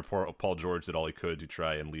 Pacers star Paul George did all he could to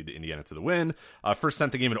try and lead Indiana to the win. First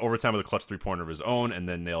sent the game in overtime with a clutch three-pointer of his own, and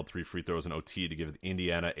then nailed 3 free throws in OT to give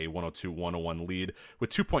Indiana a 102-101 lead with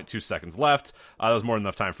 2.2 seconds left. That was more than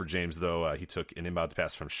enough time for James, though. He took an inbound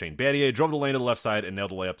pass from Shane Battier, drove the lane to the left side, and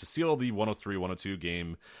nailed a layup to seal the 103-102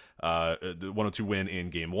 game. the 102 win in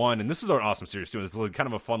Game 1. And this is an awesome series, too. It's kind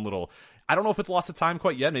of a fun little... I don't know if it's lost to time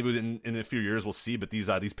quite yet. Maybe in a few years we'll see. But these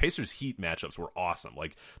Pacers-Heat matchups were awesome.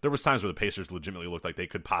 Like, there was times where the Pacers legitimately looked like they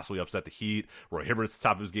could possibly upset the Heat. Roy Hibbert's at the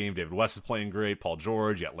top of his game. David West is playing great. Paul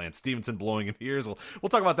George. You got Lance Stevenson blowing in the ears. We'll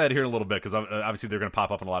talk about that here in a little bit, because obviously they're going to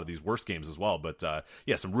pop up in a lot of these worst games as well. But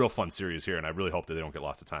yeah, some real fun series here, and I really hope that they don't get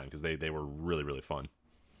lost to time, because they were really, really fun.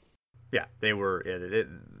 Yeah, they were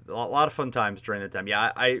a lot of fun times during that time.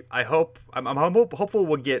 Yeah, I hope I'm hopeful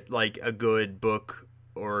we'll get like a good book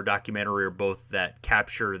or documentary or both that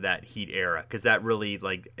capture that Heat era, because that really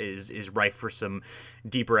like is rife for some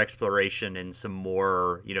deeper exploration and some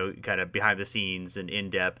more, you know, kind of behind the scenes and in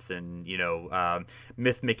depth and, you know,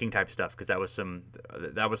 myth making type stuff, because that was some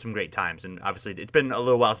great times. And obviously it's been a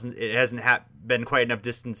little while since it hasn't been quite enough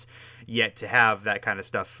distance yet to have that kind of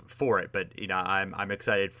stuff for it, but you know, I'm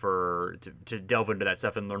excited to delve into that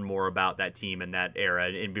stuff and learn more about that team and that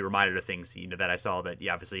era and be reminded of things, you know, that I saw that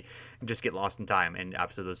obviously just get lost in time. And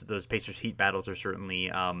obviously those Pacers Heat battles are certainly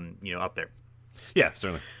you know, up there. Yeah,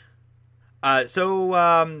 certainly.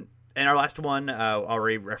 And our last one,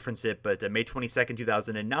 already referenced it, but May 22nd,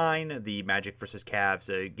 2009, the Magic versus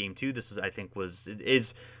Cavs, Game 2. This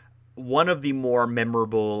is one of the more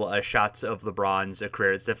memorable shots of LeBron's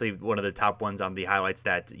career. It's definitely one of the top ones on the highlights.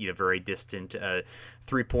 That, you know, very distant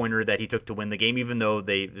three-pointer that he took to win the game. Even though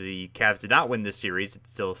the Cavs did not win this series, it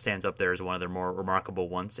still stands up there as one of their more remarkable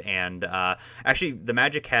ones. And actually, the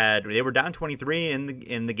Magic they were down 23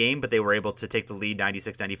 in the game, but they were able to take the lead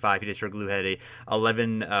 96-95. Hideo Turkoglu had a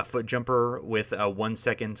 11-foot jumper with 1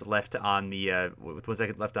 second left on the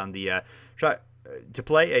shot to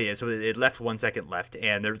play. So it left 1 second left,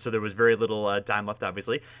 and there was very little time left,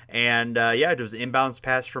 obviously. And it was an inbounds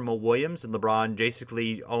pass from Williams, and LeBron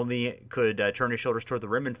basically only could turn his shoulders toward the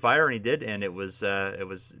rim and fire, and he did, and it was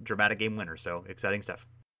dramatic game winner. So exciting stuff.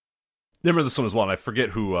 I remember this one as well, and I forget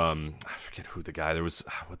who the guy, there was,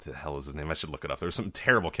 what the hell is his name? I should look it up. There was some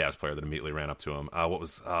terrible Cavs player that immediately ran up to him. What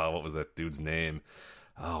was that dude's name?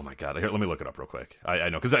 Oh my god! Here, let me look it up real quick. I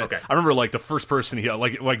know, because I remember like the first person he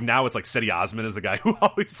like now it's like Seti Osman is the guy who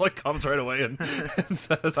always like comes right away and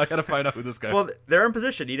says, I gotta find out who this guy. Well, they're in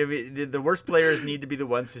position. You know, the worst players need to be the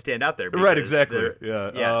ones who stand out there. Right? Exactly.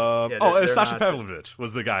 Sasha Pavlovich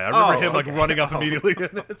was the guy. I remember him running up immediately.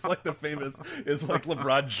 And it's like the famous is like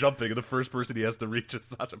LeBron jumping, and the first person he has to reach is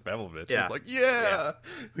Sasha Pavlovich. Yeah. It's like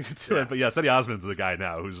we can do it. But Seti Osman's the guy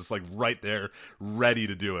now who's just like right there, ready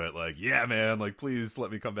to do it. Like, yeah, man, like please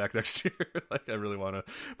let me come back next year. Like I really want to.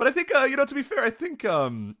 But I think to be fair, I think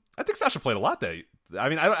Sasha played a lot that. I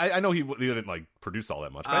mean, I know he didn't like produce all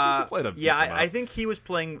that much, but I think he played a decent amount. I think he was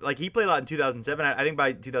playing, like he played a lot in 2007. I think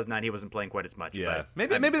by 2009 he wasn't playing quite as much. Yeah,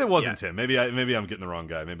 maybe that wasn't him. Maybe I'm getting the wrong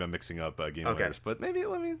guy. Maybe I'm mixing up game winners. But maybe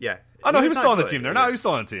let me. Yeah. Oh no, he was still on the team there. No, he was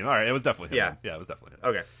still on the team. All right, it was definitely him. Yeah, it was definitely him.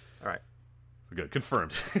 Okay, all right. Good,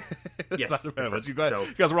 confirmed. Yes, Sasha Pavlovich. You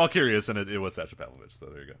guys were all curious, and it was Sasha Pavlovich. So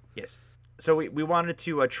there you go. Yes. So we wanted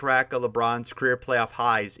to track LeBron's career playoff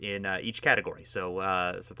highs in each category. So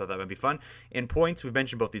I thought that might be fun. In points, we've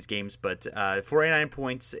mentioned both these games, but 49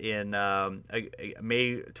 points in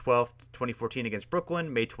May 12th, 2014 against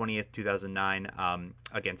Brooklyn, May 20th, 2009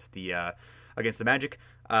 against the Magic.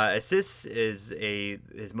 Assists his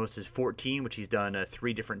most is 14, which he's done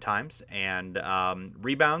 3 different times, and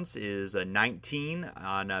rebounds is 19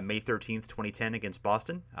 on May 13th, 2010 against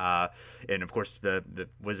Boston. And of course, the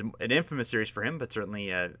was an infamous series for him, but certainly he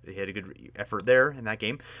had a good effort there in that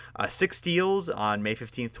game. 6 steals on May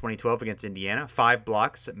 15th, 2012 against Indiana. 5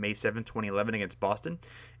 blocks May 7th, 2011 against Boston.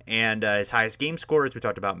 And his highest game score, as we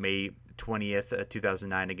talked about, May 20th,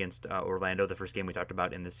 2009 against Orlando, the first game we talked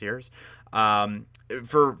about in this series.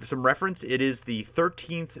 For some reference, it is the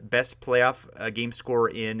 13th best playoff game score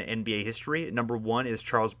in NBA history. Number 1 is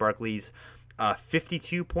Charles Barkley's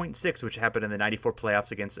 52.6, which happened in the 94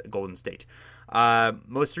 playoffs against Golden State.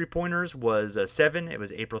 Most three-pointers was 7. It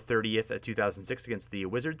was April 30th, 2006 against the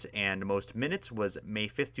Wizards. And most minutes was May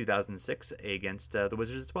 5th, 2006 against the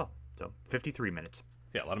Wizards as well. So 53 minutes.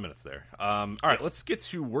 Yeah, a lot of minutes there. All right, let's get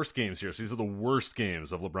to worst games here. So these are the worst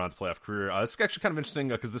games of LeBron's playoff career. This is actually kind of interesting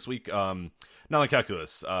because this week, Not Only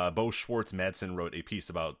Calculus, Bo Schwartz Madsen wrote a piece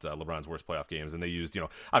about LeBron's worst playoff games, and they used,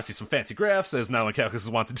 obviously some fancy graphs, as Not Only Calculus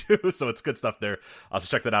wants to do, so it's good stuff there. So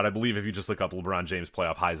check that out. I believe if you just look up LeBron James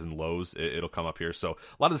playoff highs and lows, it'll come up here. So a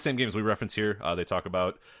lot of the same games we reference here, they talk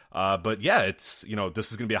about. But yeah, it's,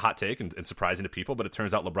 this is going to be a hot take and surprising to people, but it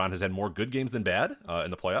turns out LeBron has had more good games than bad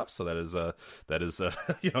in the playoffs, so that is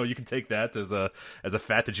you can take that as a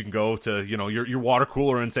fact that you can go to, your water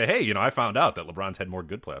cooler and say, hey, I found out that LeBron's had more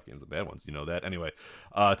good playoff games than bad ones. You know that. Anyway,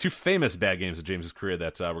 two famous bad games of James's career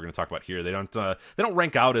that we're going to talk about here. They don't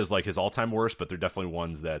rank out as like his all-time worst, but they're definitely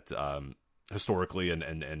ones that historically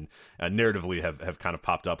and narratively have kind of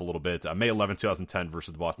popped up a little bit. May 11, 2010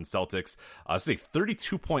 versus the Boston Celtics. This is a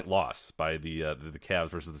 32-point loss by the Cavs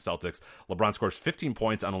versus the Celtics. LeBron scores 15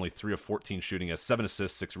 points on only 3 of 14 shooting, has 7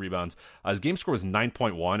 assists, 6 rebounds. His game score was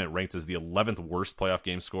 9.1. It ranked as the 11th worst playoff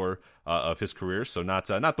game score of his career, so not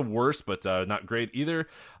the worst, but not great either.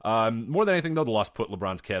 More than anything, though, the loss put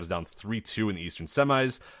LeBron's Cavs down 3-2 in the Eastern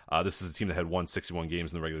semis. This is a team that had won 61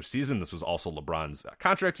 games in the regular season. This was also LeBron's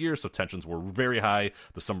contract year, so tensions were very high.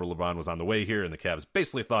 The summer LeBron was on the way here, and the Cavs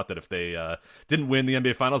basically thought that if they didn't win the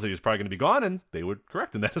NBA Finals, that he was probably going to be gone, and they would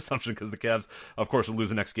correct in that assumption because the Cavs, of course, would lose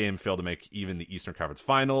the next game, fail to make even the Eastern Conference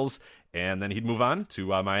Finals, and then he'd move on to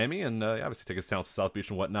Miami and obviously take his talents to South Beach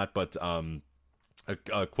and whatnot, but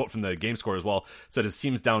a quote from the game score as well said his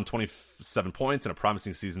team's down 27 points and a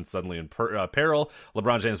promising season suddenly in peril.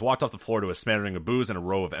 LeBron James walked off the floor to a smattering of boos and a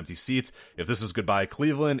row of empty seats. If this is goodbye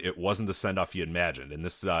Cleveland, it wasn't the send-off he imagined. And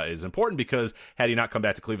this is important because had he not come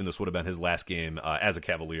back to Cleveland, this would have been his last game as a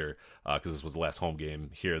Cavalier because this was the last home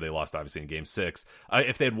game here. They lost obviously in Game 6.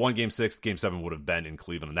 If they had won Game 6, Game 7 would have been in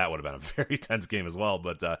Cleveland, and that would have been a very tense game as well.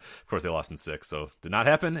 But of course they lost in 6, so did not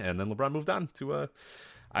happen. And then LeBron moved on to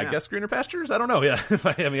I guess greener pastures. I don't know. Yeah,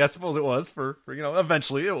 I mean, I suppose it was for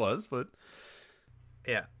eventually it was, but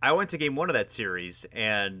yeah, I went to Game 1 of that series,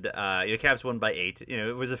 and the Cavs won by 8.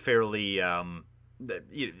 It was a fairly they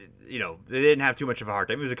didn't have too much of a hard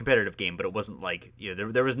time. It was a competitive game, but it wasn't like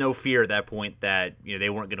there was no fear at that point that they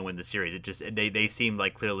weren't going to win the series. It just they seemed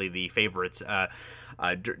like clearly the favorites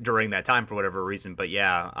during that time for whatever reason. But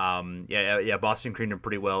Boston creamed them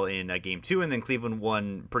pretty well in Game 2, and then Cleveland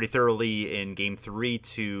won pretty thoroughly in Game 3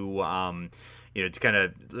 to to kind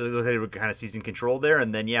of they were kind of seizing control there,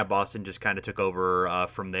 and then Boston just kind of took over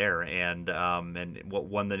from there and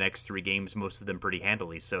won the next 3 games, most of them pretty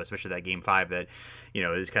handily. So especially that Game 5 that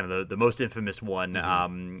is kind of the most infamous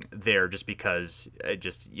one there, just because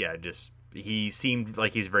he seemed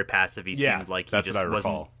like he was very passive. He seemed like he just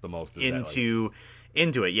wasn't the most into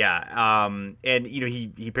it, and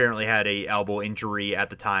he apparently had a elbow injury at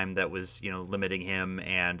the time that was limiting him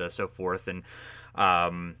and so forth, and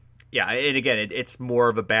and again, it's more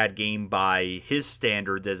of a bad game by his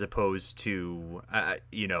standards as opposed to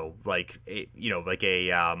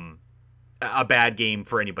a bad game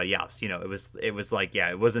for anybody else. It was like,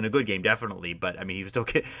 it wasn't a good game, definitely, but I mean, he was still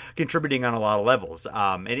contributing on a lot of levels.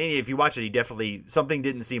 And if you watch it, he definitely, something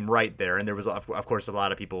didn't seem right there. And there was, of course, a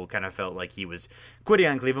lot of people kind of felt like he was quitting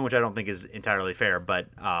on Cleveland, which I don't think is entirely fair, but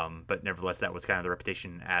nevertheless, that was kind of the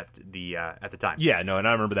reputation at the time. Yeah, no, and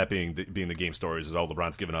I remember that being the game stories is,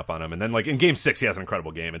 LeBron's given up on him. And then like in Game 6, he has an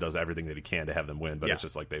incredible game and does everything that he can to have them win, but it's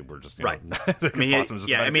just like they were just, right. He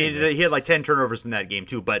had like 10 turnovers in that game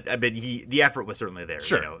too, but the effort was certainly there.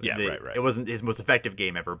 Sure. Right. It wasn't his most effective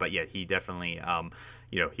game ever, but he definitely,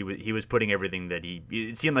 he was putting everything that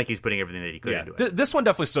it seemed like he was putting everything that he could into it. This one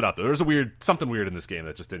definitely stood out though. There was something weird in this game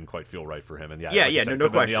that just didn't quite feel right for him. And no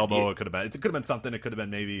question. The elbow, it could have been something. It could have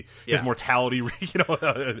been maybe his mortality,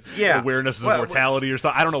 awareness of his mortality or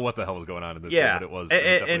something. I don't know what the hell was going on in this game, but it was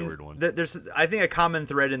definitely a weird one. There's, I think, a common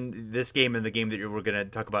thread in this game and the game that we're going to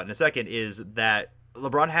talk about in a second is that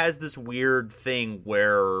LeBron has this weird thing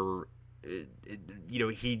where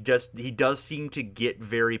he does seem to get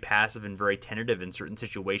very passive and very tentative in certain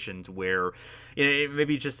situations where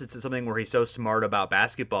maybe it's something where he's so smart about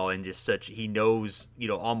basketball and just he knows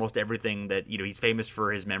almost everything that he's famous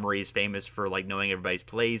for his memory, he's famous for like knowing everybody's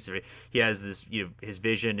plays. He has this his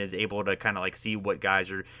vision is able to kind of like see what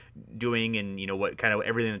guys are doing and what kind of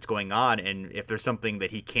everything that's going on, and if there's something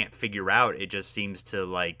that he can't figure out, it just seems to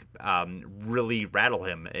like really rattle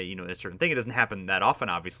him. A certain thing. It doesn't happen that often,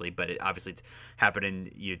 obviously, but obviously it's happened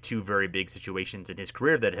in 2 very big situations in his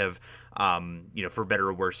career that have for better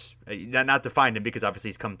or worse, not defined him because obviously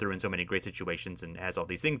he's come through in so many great situations and has all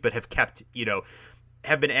these things, but have kept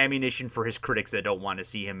have been ammunition for his critics that don't want to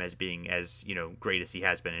see him as being as great as he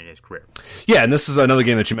has been in his career. Yeah, and this is another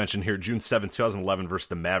game that you mentioned here, June 7th, 2011 versus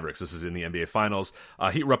the Mavericks. This is in the NBA Finals.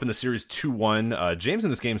 Heat were up in the series 2-1. James in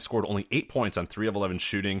this game scored only 8 points on 3 of 11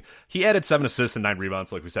 shooting. He added 7 assists and 9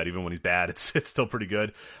 rebounds. Like we said, even when he's bad, it's still pretty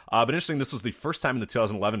good. But interesting, this was the first time in the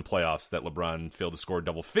 2011 playoffs that LeBron failed to score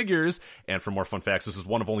double figures. And for more fun facts, this is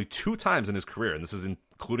one of only 2 times in his career, and this is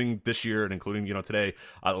including this year and including, today,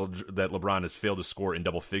 that LeBron has failed to score in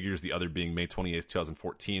double figures, the other being May 28th,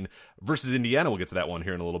 2014 versus Indiana. We'll get to that one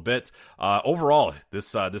here in a little bit. Overall,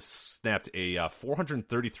 this snapped a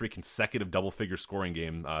 433 consecutive double-figure scoring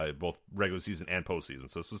game, both regular season and postseason.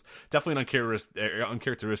 So this was definitely an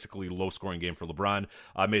uncharacteristically low-scoring game for LeBron.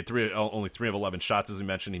 Made only 3 of 11 shots, as we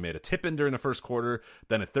mentioned. He made a tip-in during the first quarter,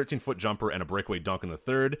 then a 13-foot jumper and a breakaway dunk in the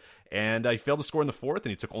third, and he failed to score in the fourth,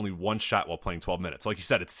 and he took only 1 shot while playing 12 minutes. So like you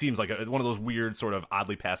said, it seems like one of those weird, sort of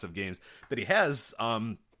oddly passive games that he has.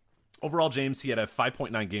 Overall, James, he had a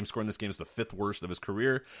 5.9 game score in this game. It's the 5th worst of his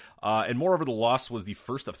career. And moreover, the loss was the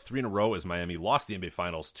first of 3 in a row as Miami lost the NBA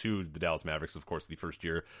Finals to the Dallas Mavericks, of course, the first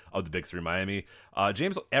year of the Big Three Miami.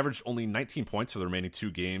 James averaged only 19 points for the remaining 2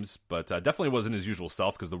 games, but definitely wasn't his usual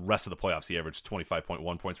self because the rest of the playoffs he averaged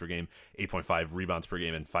 25.1 points per game, 8.5 rebounds per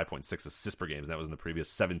game, and 5.6 assists per game. And that was in the previous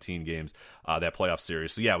 17 games, that playoff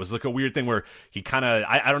series. So yeah, it was like a weird thing where he kind of,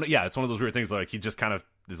 I don't know, yeah, it's one of those weird things like he just kind of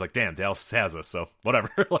is like, damn, Dallas has us, so whatever.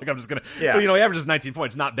 Like, I'm just gonna, yeah. But, he averages 19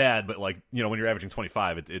 points, not bad, but like, when you're averaging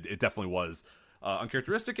 25, it definitely was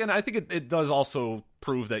uncharacteristic, and I think it does also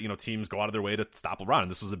prove that teams go out of their way to stop LeBron.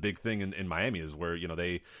 And this was a big thing in Miami, is where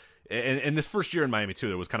they. And this first year in Miami, too,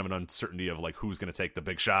 there was kind of an uncertainty of, like, who's going to take the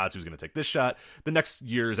big shots, who's going to take this shot. The next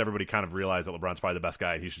years, everybody kind of realized that LeBron's probably the best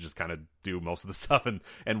guy, and he should just kind of do most of the stuff.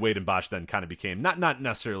 And Wade and Bosh then kind of became, not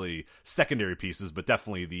necessarily secondary pieces, but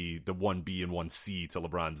definitely the 1B and 1C to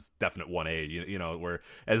LeBron's definite 1A, where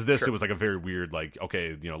as this, Sure. It was like a very weird, like,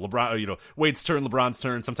 okay, LeBron, Wade's turn, LeBron's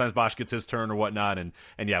turn, sometimes Bosh gets his turn or whatnot. And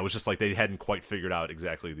yeah, it was just like they hadn't quite figured out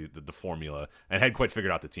exactly the formula, and hadn't quite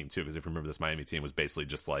figured out the team, too, because if you remember, this Miami team was basically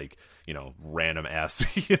just like, random ass,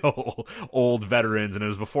 old veterans. And it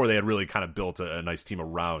was before they had really kind of built a nice team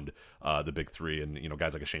around the Big Three and,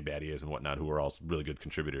 guys like a Shane Battier and whatnot, who are all really good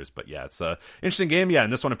contributors. But yeah, it's an interesting game. Yeah.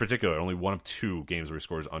 And this one in particular, only one of 2 games where he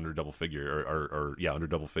scores under double figure or under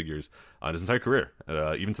double figures in his entire career,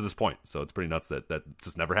 even to this point. So it's pretty nuts that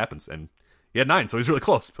just never happens. And he had 9, so he's really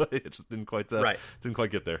close, but it just didn't quite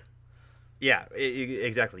get there. Yeah,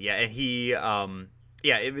 exactly. Yeah. And he,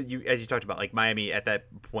 yeah, as you talked about, like Miami at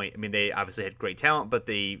that point, I mean, they obviously had great talent, but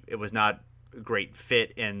it was not a great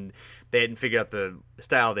fit, and they hadn't figured out the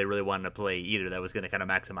style they really wanted to play either that was going to kind of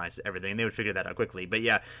maximize everything. And they would figure that out quickly. But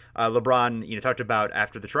yeah, LeBron, talked about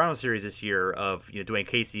after the Toronto series this year of, Dwayne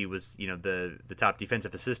Casey was, the top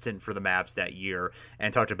defensive assistant for the Mavs that year,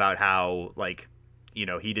 and talked about how, like,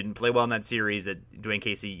 he didn't play well in that series, that Dwayne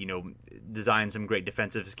Casey, designed some great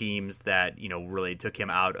defensive schemes that, really took him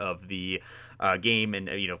out of the game. And,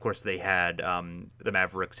 of course, they had the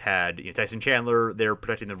Mavericks had Tyson Chandler there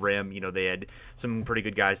protecting the rim. They had some pretty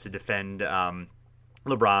good guys to defend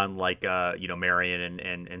LeBron, like, Marion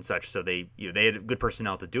and such. So they had good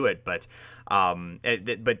personnel to do it. But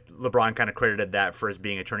LeBron kind of credited that for as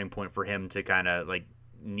being a turning point for him to kind of like,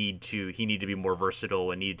 need to be more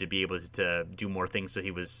versatile and need to be able to do more things, so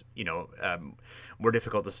he was more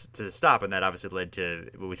difficult to stop, and that obviously led to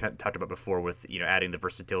what we talked about before with adding the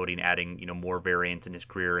versatility and adding more variance in his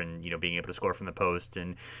career, and being able to score from the post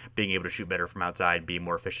and being able to shoot better from outside, being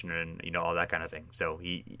more efficient, and all that kind of thing. So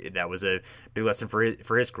that was a big lesson for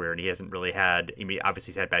his career, and he hasn't really had, I mean,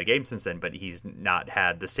 obviously he's had bad games since then, but he's not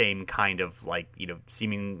had the same kind of like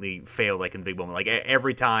seemingly fail like in the big moment. Like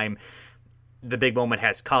every time the big moment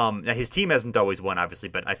has come. Now, his team hasn't always won, obviously,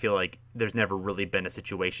 but I feel like there's never really been a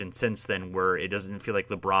situation since then where it doesn't feel like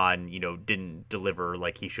LeBron, didn't deliver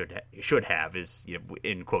like he should have, is,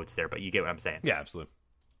 in quotes there, but you get what I'm saying. Yeah, absolutely.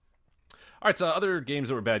 All right, so other games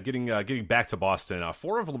that were bad. Getting back to Boston,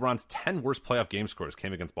 4 of LeBron's 10 worst playoff game scores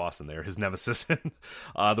came against Boston. There, his nemesis.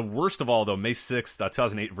 The worst of all, though, May 6th,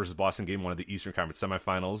 2008 versus Boston, Game 1 of the Eastern Conference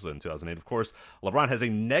semifinals in 2008. Of course, LeBron has a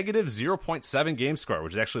negative 0.7 game score,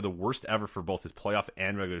 which is actually the worst ever for both his playoff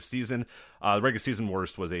and regular season. The regular season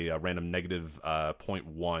worst was a random negative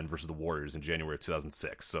 0.1 versus the Warriors in January of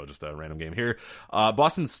 2006. So just a random game here.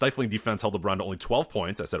 Boston's stifling defense held LeBron to only 12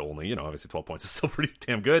 points. I said only, obviously 12 points is still pretty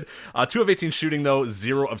damn good. 2 of 18 shooting, though,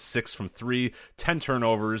 0 of 6 from 3, 10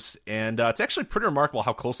 turnovers, and it's actually pretty remarkable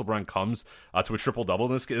how close LeBron comes to a triple-double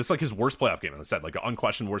in this game. It's like his worst playoff game, as I said, like an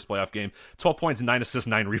unquestioned worst playoff game. 12 points, 9 assists,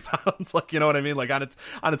 9 rebounds. Like, you know what I mean? Like, on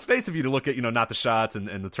its face, if you look at, not the shots and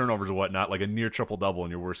the turnovers or whatnot, like a near triple-double in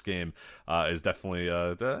your worst game is definitely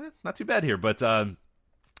not too bad here. But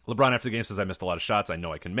LeBron after the game says, I missed a lot of shots I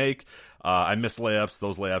know I can make. I missed layups.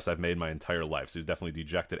 Those layups I've made my entire life. So he's definitely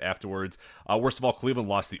dejected afterwards. Worst of all, Cleveland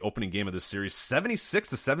lost the opening game of this series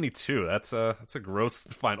 76-72. That's a gross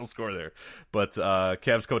final score there. But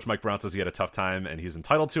Cavs coach Mike Brown says he had a tough time and he's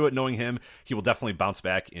entitled to it. Knowing him, he will definitely bounce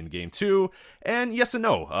back in game 2. And yes and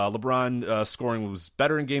no. LeBron scoring was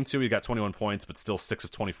better in game 2. He got 21 points, but still 6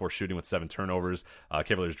 of 24 shooting with 7 turnovers.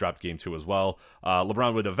 Cavaliers dropped game 2 as well.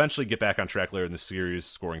 LeBron would eventually get back on track later in the series,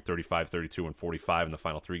 scoring 35, 32, and 45 in the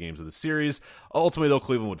final 3 games of the series. Ultimately, though,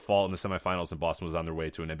 Cleveland would fall in the semifinals and Boston was on their way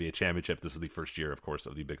to an NBA championship. This is the first year, of course,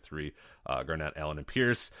 of the big 3, Garnett, Allen, and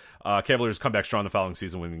Pierce. Cavaliers come back strong the following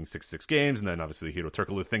season, winning 66 games, and then obviously the Hero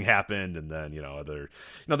Turkoglu thing happened, and then,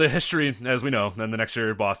 the history, as we know, then the next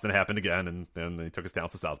year Boston happened again, and then they took us down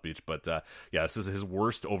to South Beach. But this is his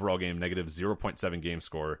worst overall game, negative 0.7 game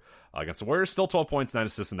score against the Warriors. Still 12 points, 9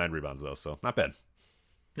 assists, and 9 rebounds, though, so not bad.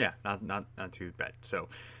 Yeah, not too bad. So,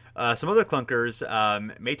 some other clunkers.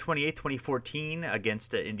 May 28th, 2014,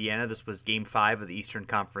 against Indiana. This was Game 5 of the Eastern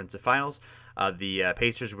Conference Finals. The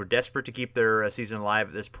Pacers were desperate to keep their season alive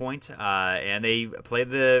at this point, and they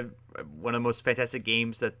played one of the most fantastic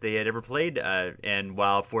games that they had ever played, and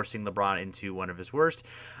while forcing LeBron into one of his worst.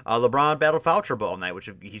 LeBron battled foul trouble all night, which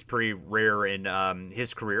he's pretty rare in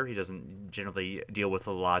his career. He doesn't generally deal with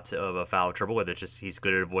a lot of foul trouble, whether it's just he's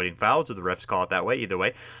good at avoiding fouls or the refs call it that way, either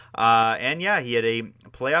way. And yeah, he had a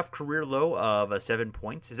playoff career low of 7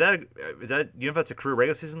 points. Do you know if that's a career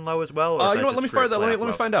regular season low as well? Or let me find that. Let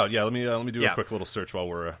me find out. Yeah, let me do a quick little search while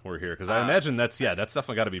we're here, because I imagine that's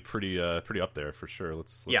definitely got to be pretty up there for sure.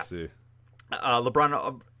 Let's see.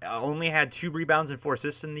 LeBron only had 2 rebounds and 4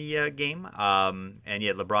 assists in the game, and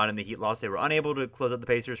yet LeBron and the Heat lost. They were unable to close out the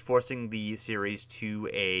Pacers, forcing the series to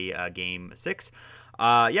a Game 6.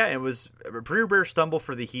 It was a pretty rare stumble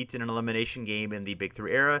for the Heat in an elimination game in the Big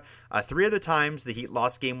 3 era. 3 other times the Heat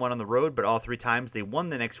lost Game 1 on the road, but all 3 times they won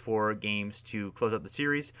the next 4 games to close out the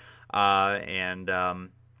series.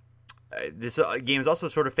 This game is also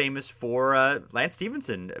sort of famous for Lance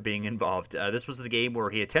Stevenson being involved. This was the game where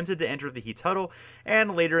he attempted to enter the Heat's huddle,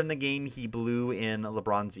 and later in the game he blew in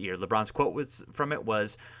LeBron's ear. LeBron's quote from it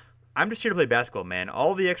was, "I'm just here to play basketball, man.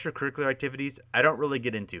 All the extracurricular activities I don't really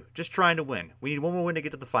get into. Just trying to win. We need one more win to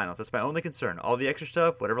get to the finals. That's my only concern. All the extra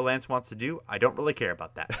stuff, whatever Lance wants to do, I don't really care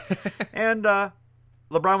about that." And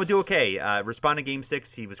LeBron would do okay. Respond to Game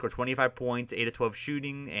 6, he would score 25 points, 8 of 12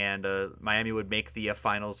 shooting, and Miami would make the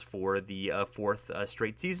finals for the 4th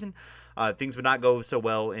straight season. Things would not go so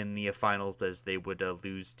well in the finals as they would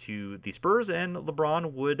lose to the Spurs, and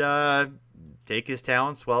LeBron would take his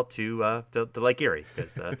talents to Lake Erie.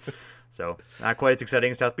 So not quite as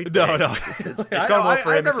exciting as South Beach. No. It's gone well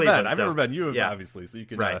for him in Cleveland. I've never been. You have, obviously, so you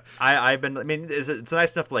can. Right. I've been. I mean, it's a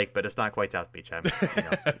nice enough lake, but it's not quite South Beach. I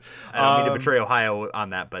don't mean to betray Ohio on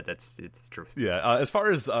that, but it's the truth. Yeah. As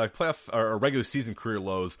far as playoff or regular season career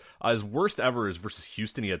lows, his worst ever is versus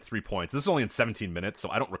Houston. He had 3 points. This is only in 17 minutes, so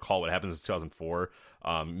I don't recall what happened in 2004.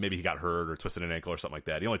 Maybe he got hurt or twisted an ankle or something like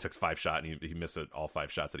that. He only took 5 shots, and he missed all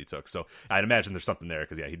 5 shots that he took. So I'd imagine there's something there,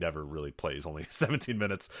 because he never really plays, only 17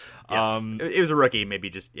 minutes. It was a rookie, maybe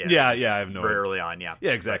just I have no very early on. Yeah,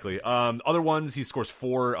 exactly. Other ones, he scores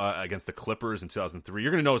 4 against the Clippers in 2003.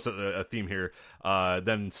 You're going to notice a theme here.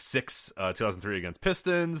 Then 6 2003 against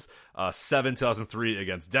Pistons, 7 2003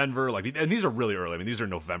 against Denver. And these are really early. I mean, these are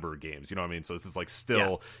November games. You know what I mean? So this is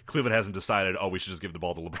still Cleveland hasn't decided. Oh, we should just give the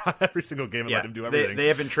ball to LeBron every single game and let him do everything. They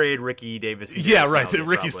haven't traded Ricky Davis. Right.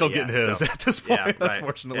 Ricky's still getting his at this point,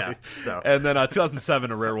 unfortunately. So. And then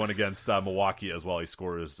 2007, a rare one against Milwaukee as well. He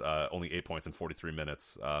scores only 8 points in 43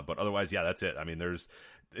 minutes. But otherwise, that's it. I mean,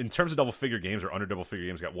 in terms of double-figure games or under double-figure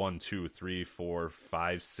games, got 1, 2, 3, 4,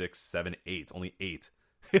 5, 6, 7, 8. Only 8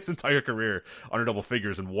 his entire career under double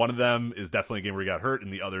figures, and one of them is definitely a game where he got hurt,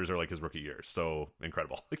 and the others are his rookie years. So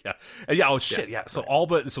incredible. So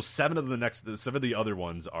 7 of the other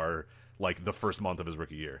ones are the first month of his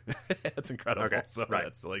rookie year. That's incredible. Okay. So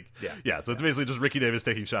right. So it's basically just Ricky Davis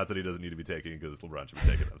taking shots that he doesn't need to be taking because LeBron should be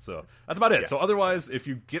taking them. So that's about it. So otherwise, if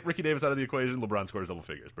you get Ricky Davis out of the equation, LeBron scores double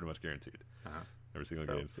figures, pretty much guaranteed. Every single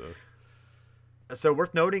game. So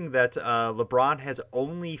worth noting that LeBron has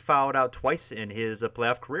only fouled out twice in his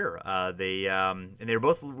playoff career. They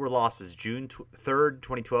both were losses: June 3rd,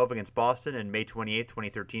 2012 against Boston, and May 28th,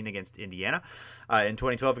 2013 against Indiana. In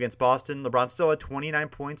 2012 against Boston, LeBron still had 29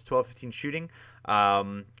 points, 12-15 shooting,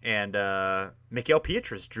 and Mikael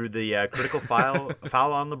Pietrus drew the critical foul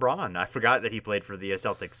on LeBron. I forgot that he played for the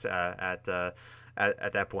Celtics at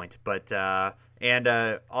that point, but. And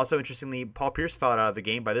also, interestingly, Paul Pierce fouled out of the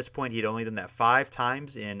game. By this point, he'd only done that 5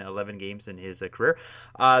 times in 11 games in his career.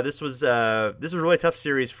 This was a really tough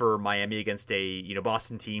series for Miami against a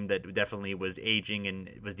Boston team that definitely was aging and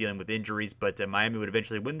was dealing with injuries. But Miami would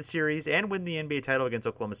eventually win the series and win the NBA title against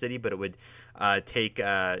Oklahoma City. But it would take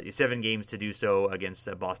 7 games to do so against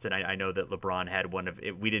Boston. I know that LeBron had one of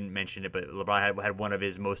it. We didn't mention it, but LeBron had one of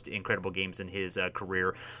his most incredible games in his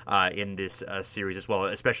career in this series as well,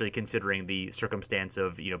 especially considering the circumstance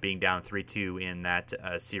of being down 3-2 in that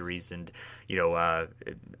series, and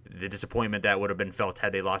the disappointment that would have been felt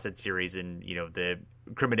had they lost that series, and the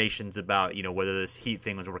recriminations about whether this Heat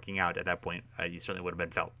thing was working out at that point, you certainly would have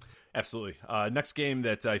been felt. Absolutely. Next game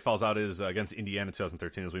that he falls out is against Indiana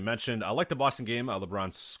 2013, as we mentioned. Like the Boston game,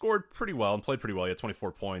 LeBron scored pretty well and played pretty well. He had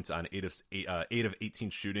 24 points on 8 of 18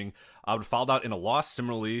 shooting. But fouled out in a loss.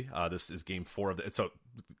 Similarly, this is game 4 of the... So,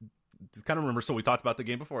 kind of remember, so we talked about the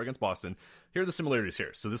game before against Boston. Here are the similarities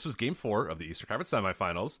here. So this was game 4 of the Eastern Conference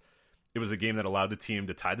semifinals. It was a game that allowed the team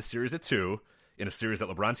to tie the series at 2 in a series that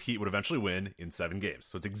LeBron's Heat would eventually win in 7 games.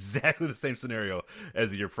 So it's exactly the same scenario as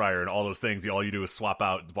the year prior, and all those things. All you do is swap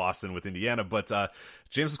out Boston with Indiana. But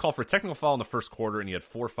James was called for a technical foul in the first quarter, and he had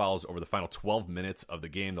 4 fouls over the final 12 minutes of the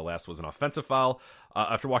game. The last was an offensive foul.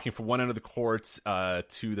 After walking from one end of the court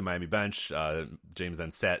to the Miami bench, James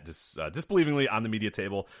then sat disbelievingly on the media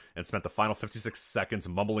table and spent the final 56 seconds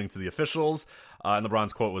mumbling to the officials. And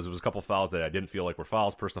LeBron's quote was, "It was a couple fouls that I didn't feel like were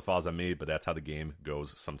fouls, personal fouls on me, but that's how the game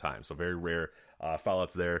goes sometimes." So very rare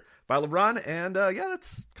foul-outs there by LeBron. And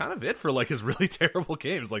that's kind of it for like his really terrible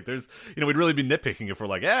games. Like there's, we'd really be nitpicking if we're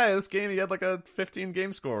like, this game he had like a 15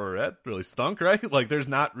 game score. That really stunk, right? Like there's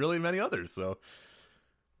not really many others. So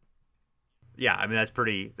yeah, I mean that's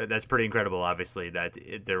pretty incredible. Obviously, that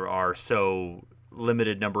there are so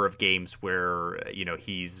limited number of games where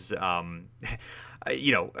he's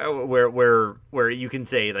where you can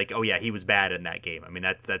say like, oh yeah, he was bad in that game. I mean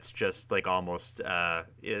that's just like almost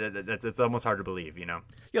that's almost hard to believe.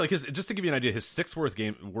 Yeah, like just to give you an idea, his 6th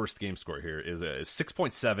worst game score here is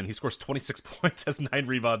 6.7. He scores 26 points, has 9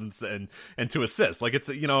 rebounds and 2 assists. Like it's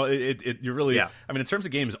you're really I mean in terms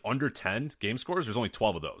of games under 10 game scores, there's only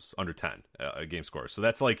 12 of those under 10 game scores. So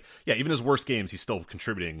that's like even his worst games he's still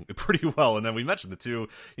contributing pretty well. And then we mentioned the 2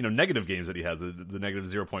 negative games that he has, the negative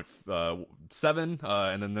 0.7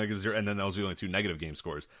 and then negative 0, and then those are the only 2 negative game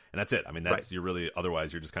scores, and that's it. I mean that's you're really,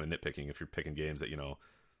 otherwise you're just kind of nitpicking if you're picking games that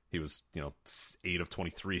he was 8 of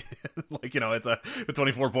 23 like it's a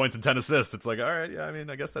 24 points and 10 assists. It's like, all right, I mean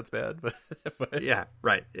I guess that's bad, but yeah,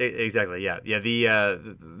 right, exactly.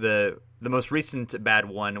 The most recent bad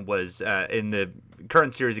one was in the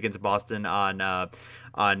current series against Boston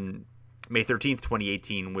on May 13th,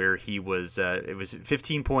 2018, where he was it was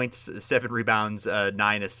 15 points, 7 rebounds,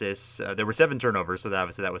 9 assists. There were 7 turnovers, so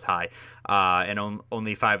obviously that was high, and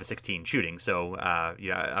only 5 of 16 shooting. So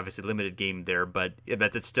obviously limited game there, but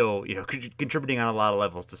that's still contributing on a lot of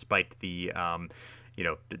levels, despite the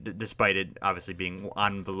despite it obviously being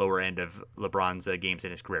on the lower end of LeBron's games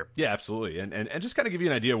in his career. Yeah, absolutely. And just kind of give you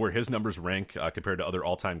an idea where his numbers rank compared to other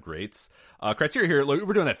all-time greats. Criteria here,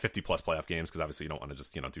 we're doing that 50-plus playoff games because obviously you don't want to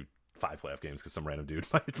just, do 5 playoff games because some random dude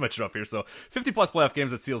might show up here. So 50-plus playoff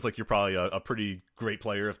games, it feels like you're probably a pretty great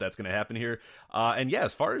player if that's going to happen here. And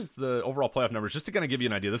as far as the overall playoff numbers, just to kind of give you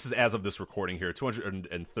an idea, this is as of this recording here,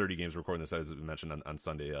 230 games recording this, as we mentioned on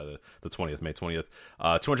Sunday, the 20th, May 20th.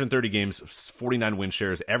 230 games, 49 win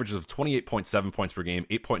shares, averages of 28.7 points per game,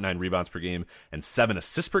 8.9 rebounds per game, and 7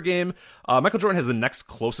 assists per game. Michael Jordan has the next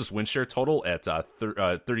closest win share total at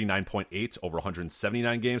 39.8 over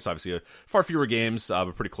 179 games. So obviously far fewer games,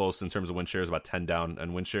 but pretty close in terms of win shares, about 10 down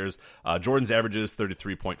in win shares. Jordan's averages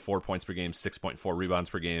 33.4 points per game, 6.4 rebounds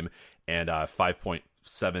per game, and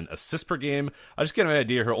 5.7 assists per game. I just get an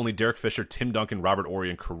idea here. Only Derek Fisher, Tim Duncan, Robert Horry,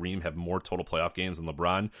 and Kareem have more total playoff games than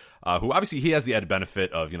LeBron, who obviously he has the added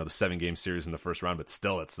benefit of the 7-game series in the first round, but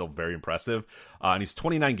still it's still very impressive. And he's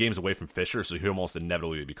 29 games away from Fisher, so he almost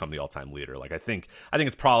inevitably become the all-time leader. Like I think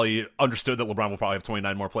it's probably understood that LeBron will probably have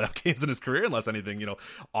 29 more playoff games in his career unless anything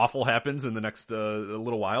awful happens in the next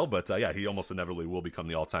little while. But he almost inevitably will become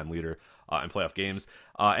the all-time leader in playoff games.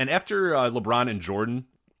 And after LeBron and Jordan,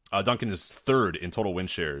 Duncan is 3rd in total win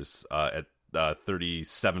shares at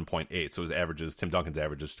 37.8. So his averages, Tim Duncan's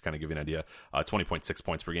averages, to kind of give you an idea, 20.6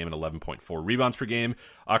 points per game and 11.4 rebounds per game.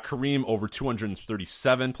 Kareem, over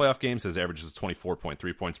 237 playoff games, his averages is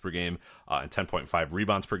 24.3 points per game and 10.5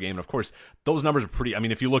 rebounds per game. And of course, those numbers are pretty. I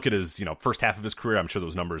mean, if you look at his first half of his career, I'm sure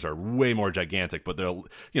those numbers are way more gigantic. But they'll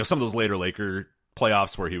some of those later Laker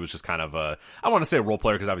playoffs where he was just kind of I want to say a role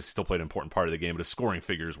player because obviously still played an important part of the game, but his scoring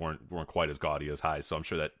figures weren't quite as gaudy as high, so I'm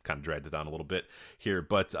sure that kind of dragged it down a little bit here.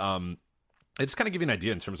 But I just kind of give you an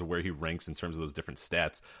idea in terms of where he ranks in terms of those different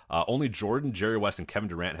stats. Only Jordan, Jerry West, and Kevin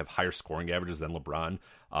Durant have higher scoring averages than LeBron.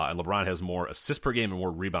 And LeBron has more assists per game and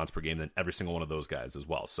more rebounds per game than every single one of those guys as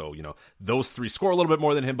well. So, those three score a little bit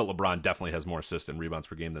more than him, but LeBron definitely has more assists and rebounds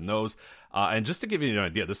per game than those. And just to give you an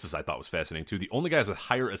idea, I thought was fascinating too. The only guys with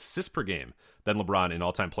higher assists per game than LeBron in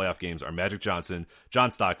all-time playoff games are Magic Johnson,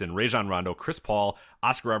 John Stockton, Rajon Rondo, Chris Paul,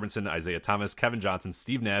 Oscar Robertson, Isaiah Thomas, Kevin Johnson,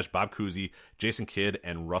 Steve Nash, Bob Cousy, Jason Kidd,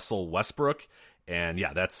 and Russell Westbrook. And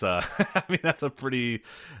yeah, that's that's a pretty,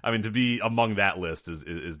 to be among that list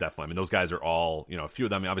is definitely, those guys are all, a few of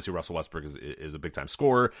them, obviously Russell Westbrook is a big time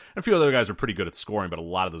scorer, and a few other guys are pretty good at scoring, but a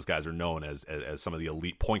lot of those guys are known as some of the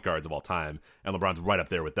elite point guards of all time, and LeBron's right up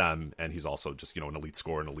there with them, and he's also just, an elite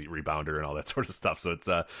scorer, an elite rebounder, and all that sort of stuff. So it's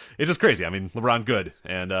just crazy. LeBron good,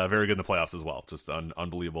 and very good in the playoffs as well. Just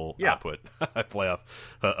unbelievable output playoff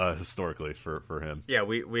historically for him. Yeah,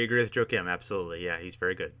 we agree with Joe Kim, absolutely. Yeah, he's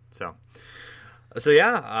very good. So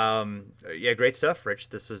great stuff, Rich.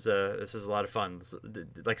 This was a lot of fun.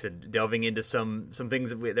 Like I said, delving into some things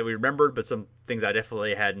that we remembered, but some things I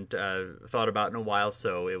definitely hadn't thought about in a while.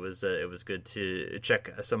 So it was good to check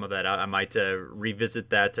some of that out. I might revisit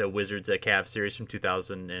that Wizards Cavs series from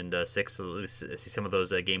 2006. At least see some of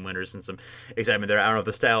those game winners and some excitement there. I don't know if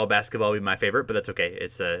the style of basketball will be my favorite, but that's okay.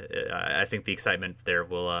 It's I think the excitement there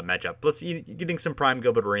will match up. Plus, getting some prime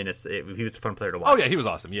Gilbert Arenas, he was a fun player to watch. Oh yeah, he was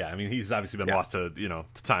awesome. Yeah, he's obviously been lost to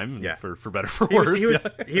time for better for worse.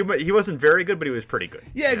 He wasn't very good, but he was pretty good.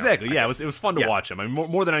 Yeah, exactly. Yeah, it was fun to watch him.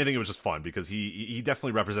 More than anything, it was just fun because he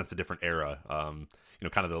definitely represents a different era.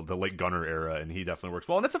 Kind of the late Gunner era, and he definitely works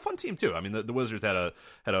well. And that's a fun team too. The Wizards had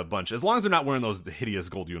a bunch. As long as they're not wearing those hideous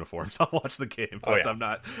gold uniforms, I'll watch the game. But I'm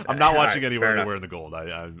not watching anyone wearing the gold.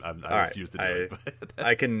 I refuse to do it. But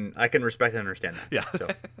I can respect and understand that. Yeah, so.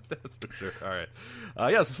 That's for sure. All right.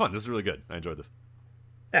 This is fun. This is really good. I enjoyed this.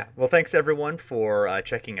 Yeah, well, thanks everyone for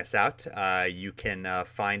checking us out. You can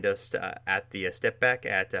find us at the Step Back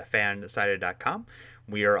at fansided.com.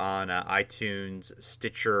 We are on iTunes,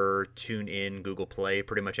 Stitcher, TuneIn, Google Play,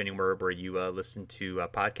 pretty much anywhere where you listen to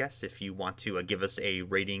podcasts. If you want to give us a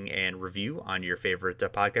rating and review on your favorite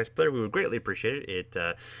podcast player, we would greatly appreciate it.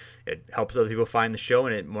 It helps other people find the show,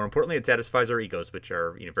 and more importantly, it satisfies our egos, which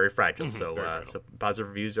are very fragile. So positive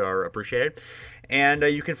reviews are appreciated. And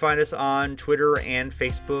you can find us on Twitter and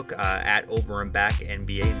Facebook at Over and Back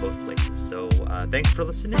NBA in both places. So thanks for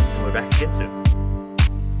listening, and we're back again soon.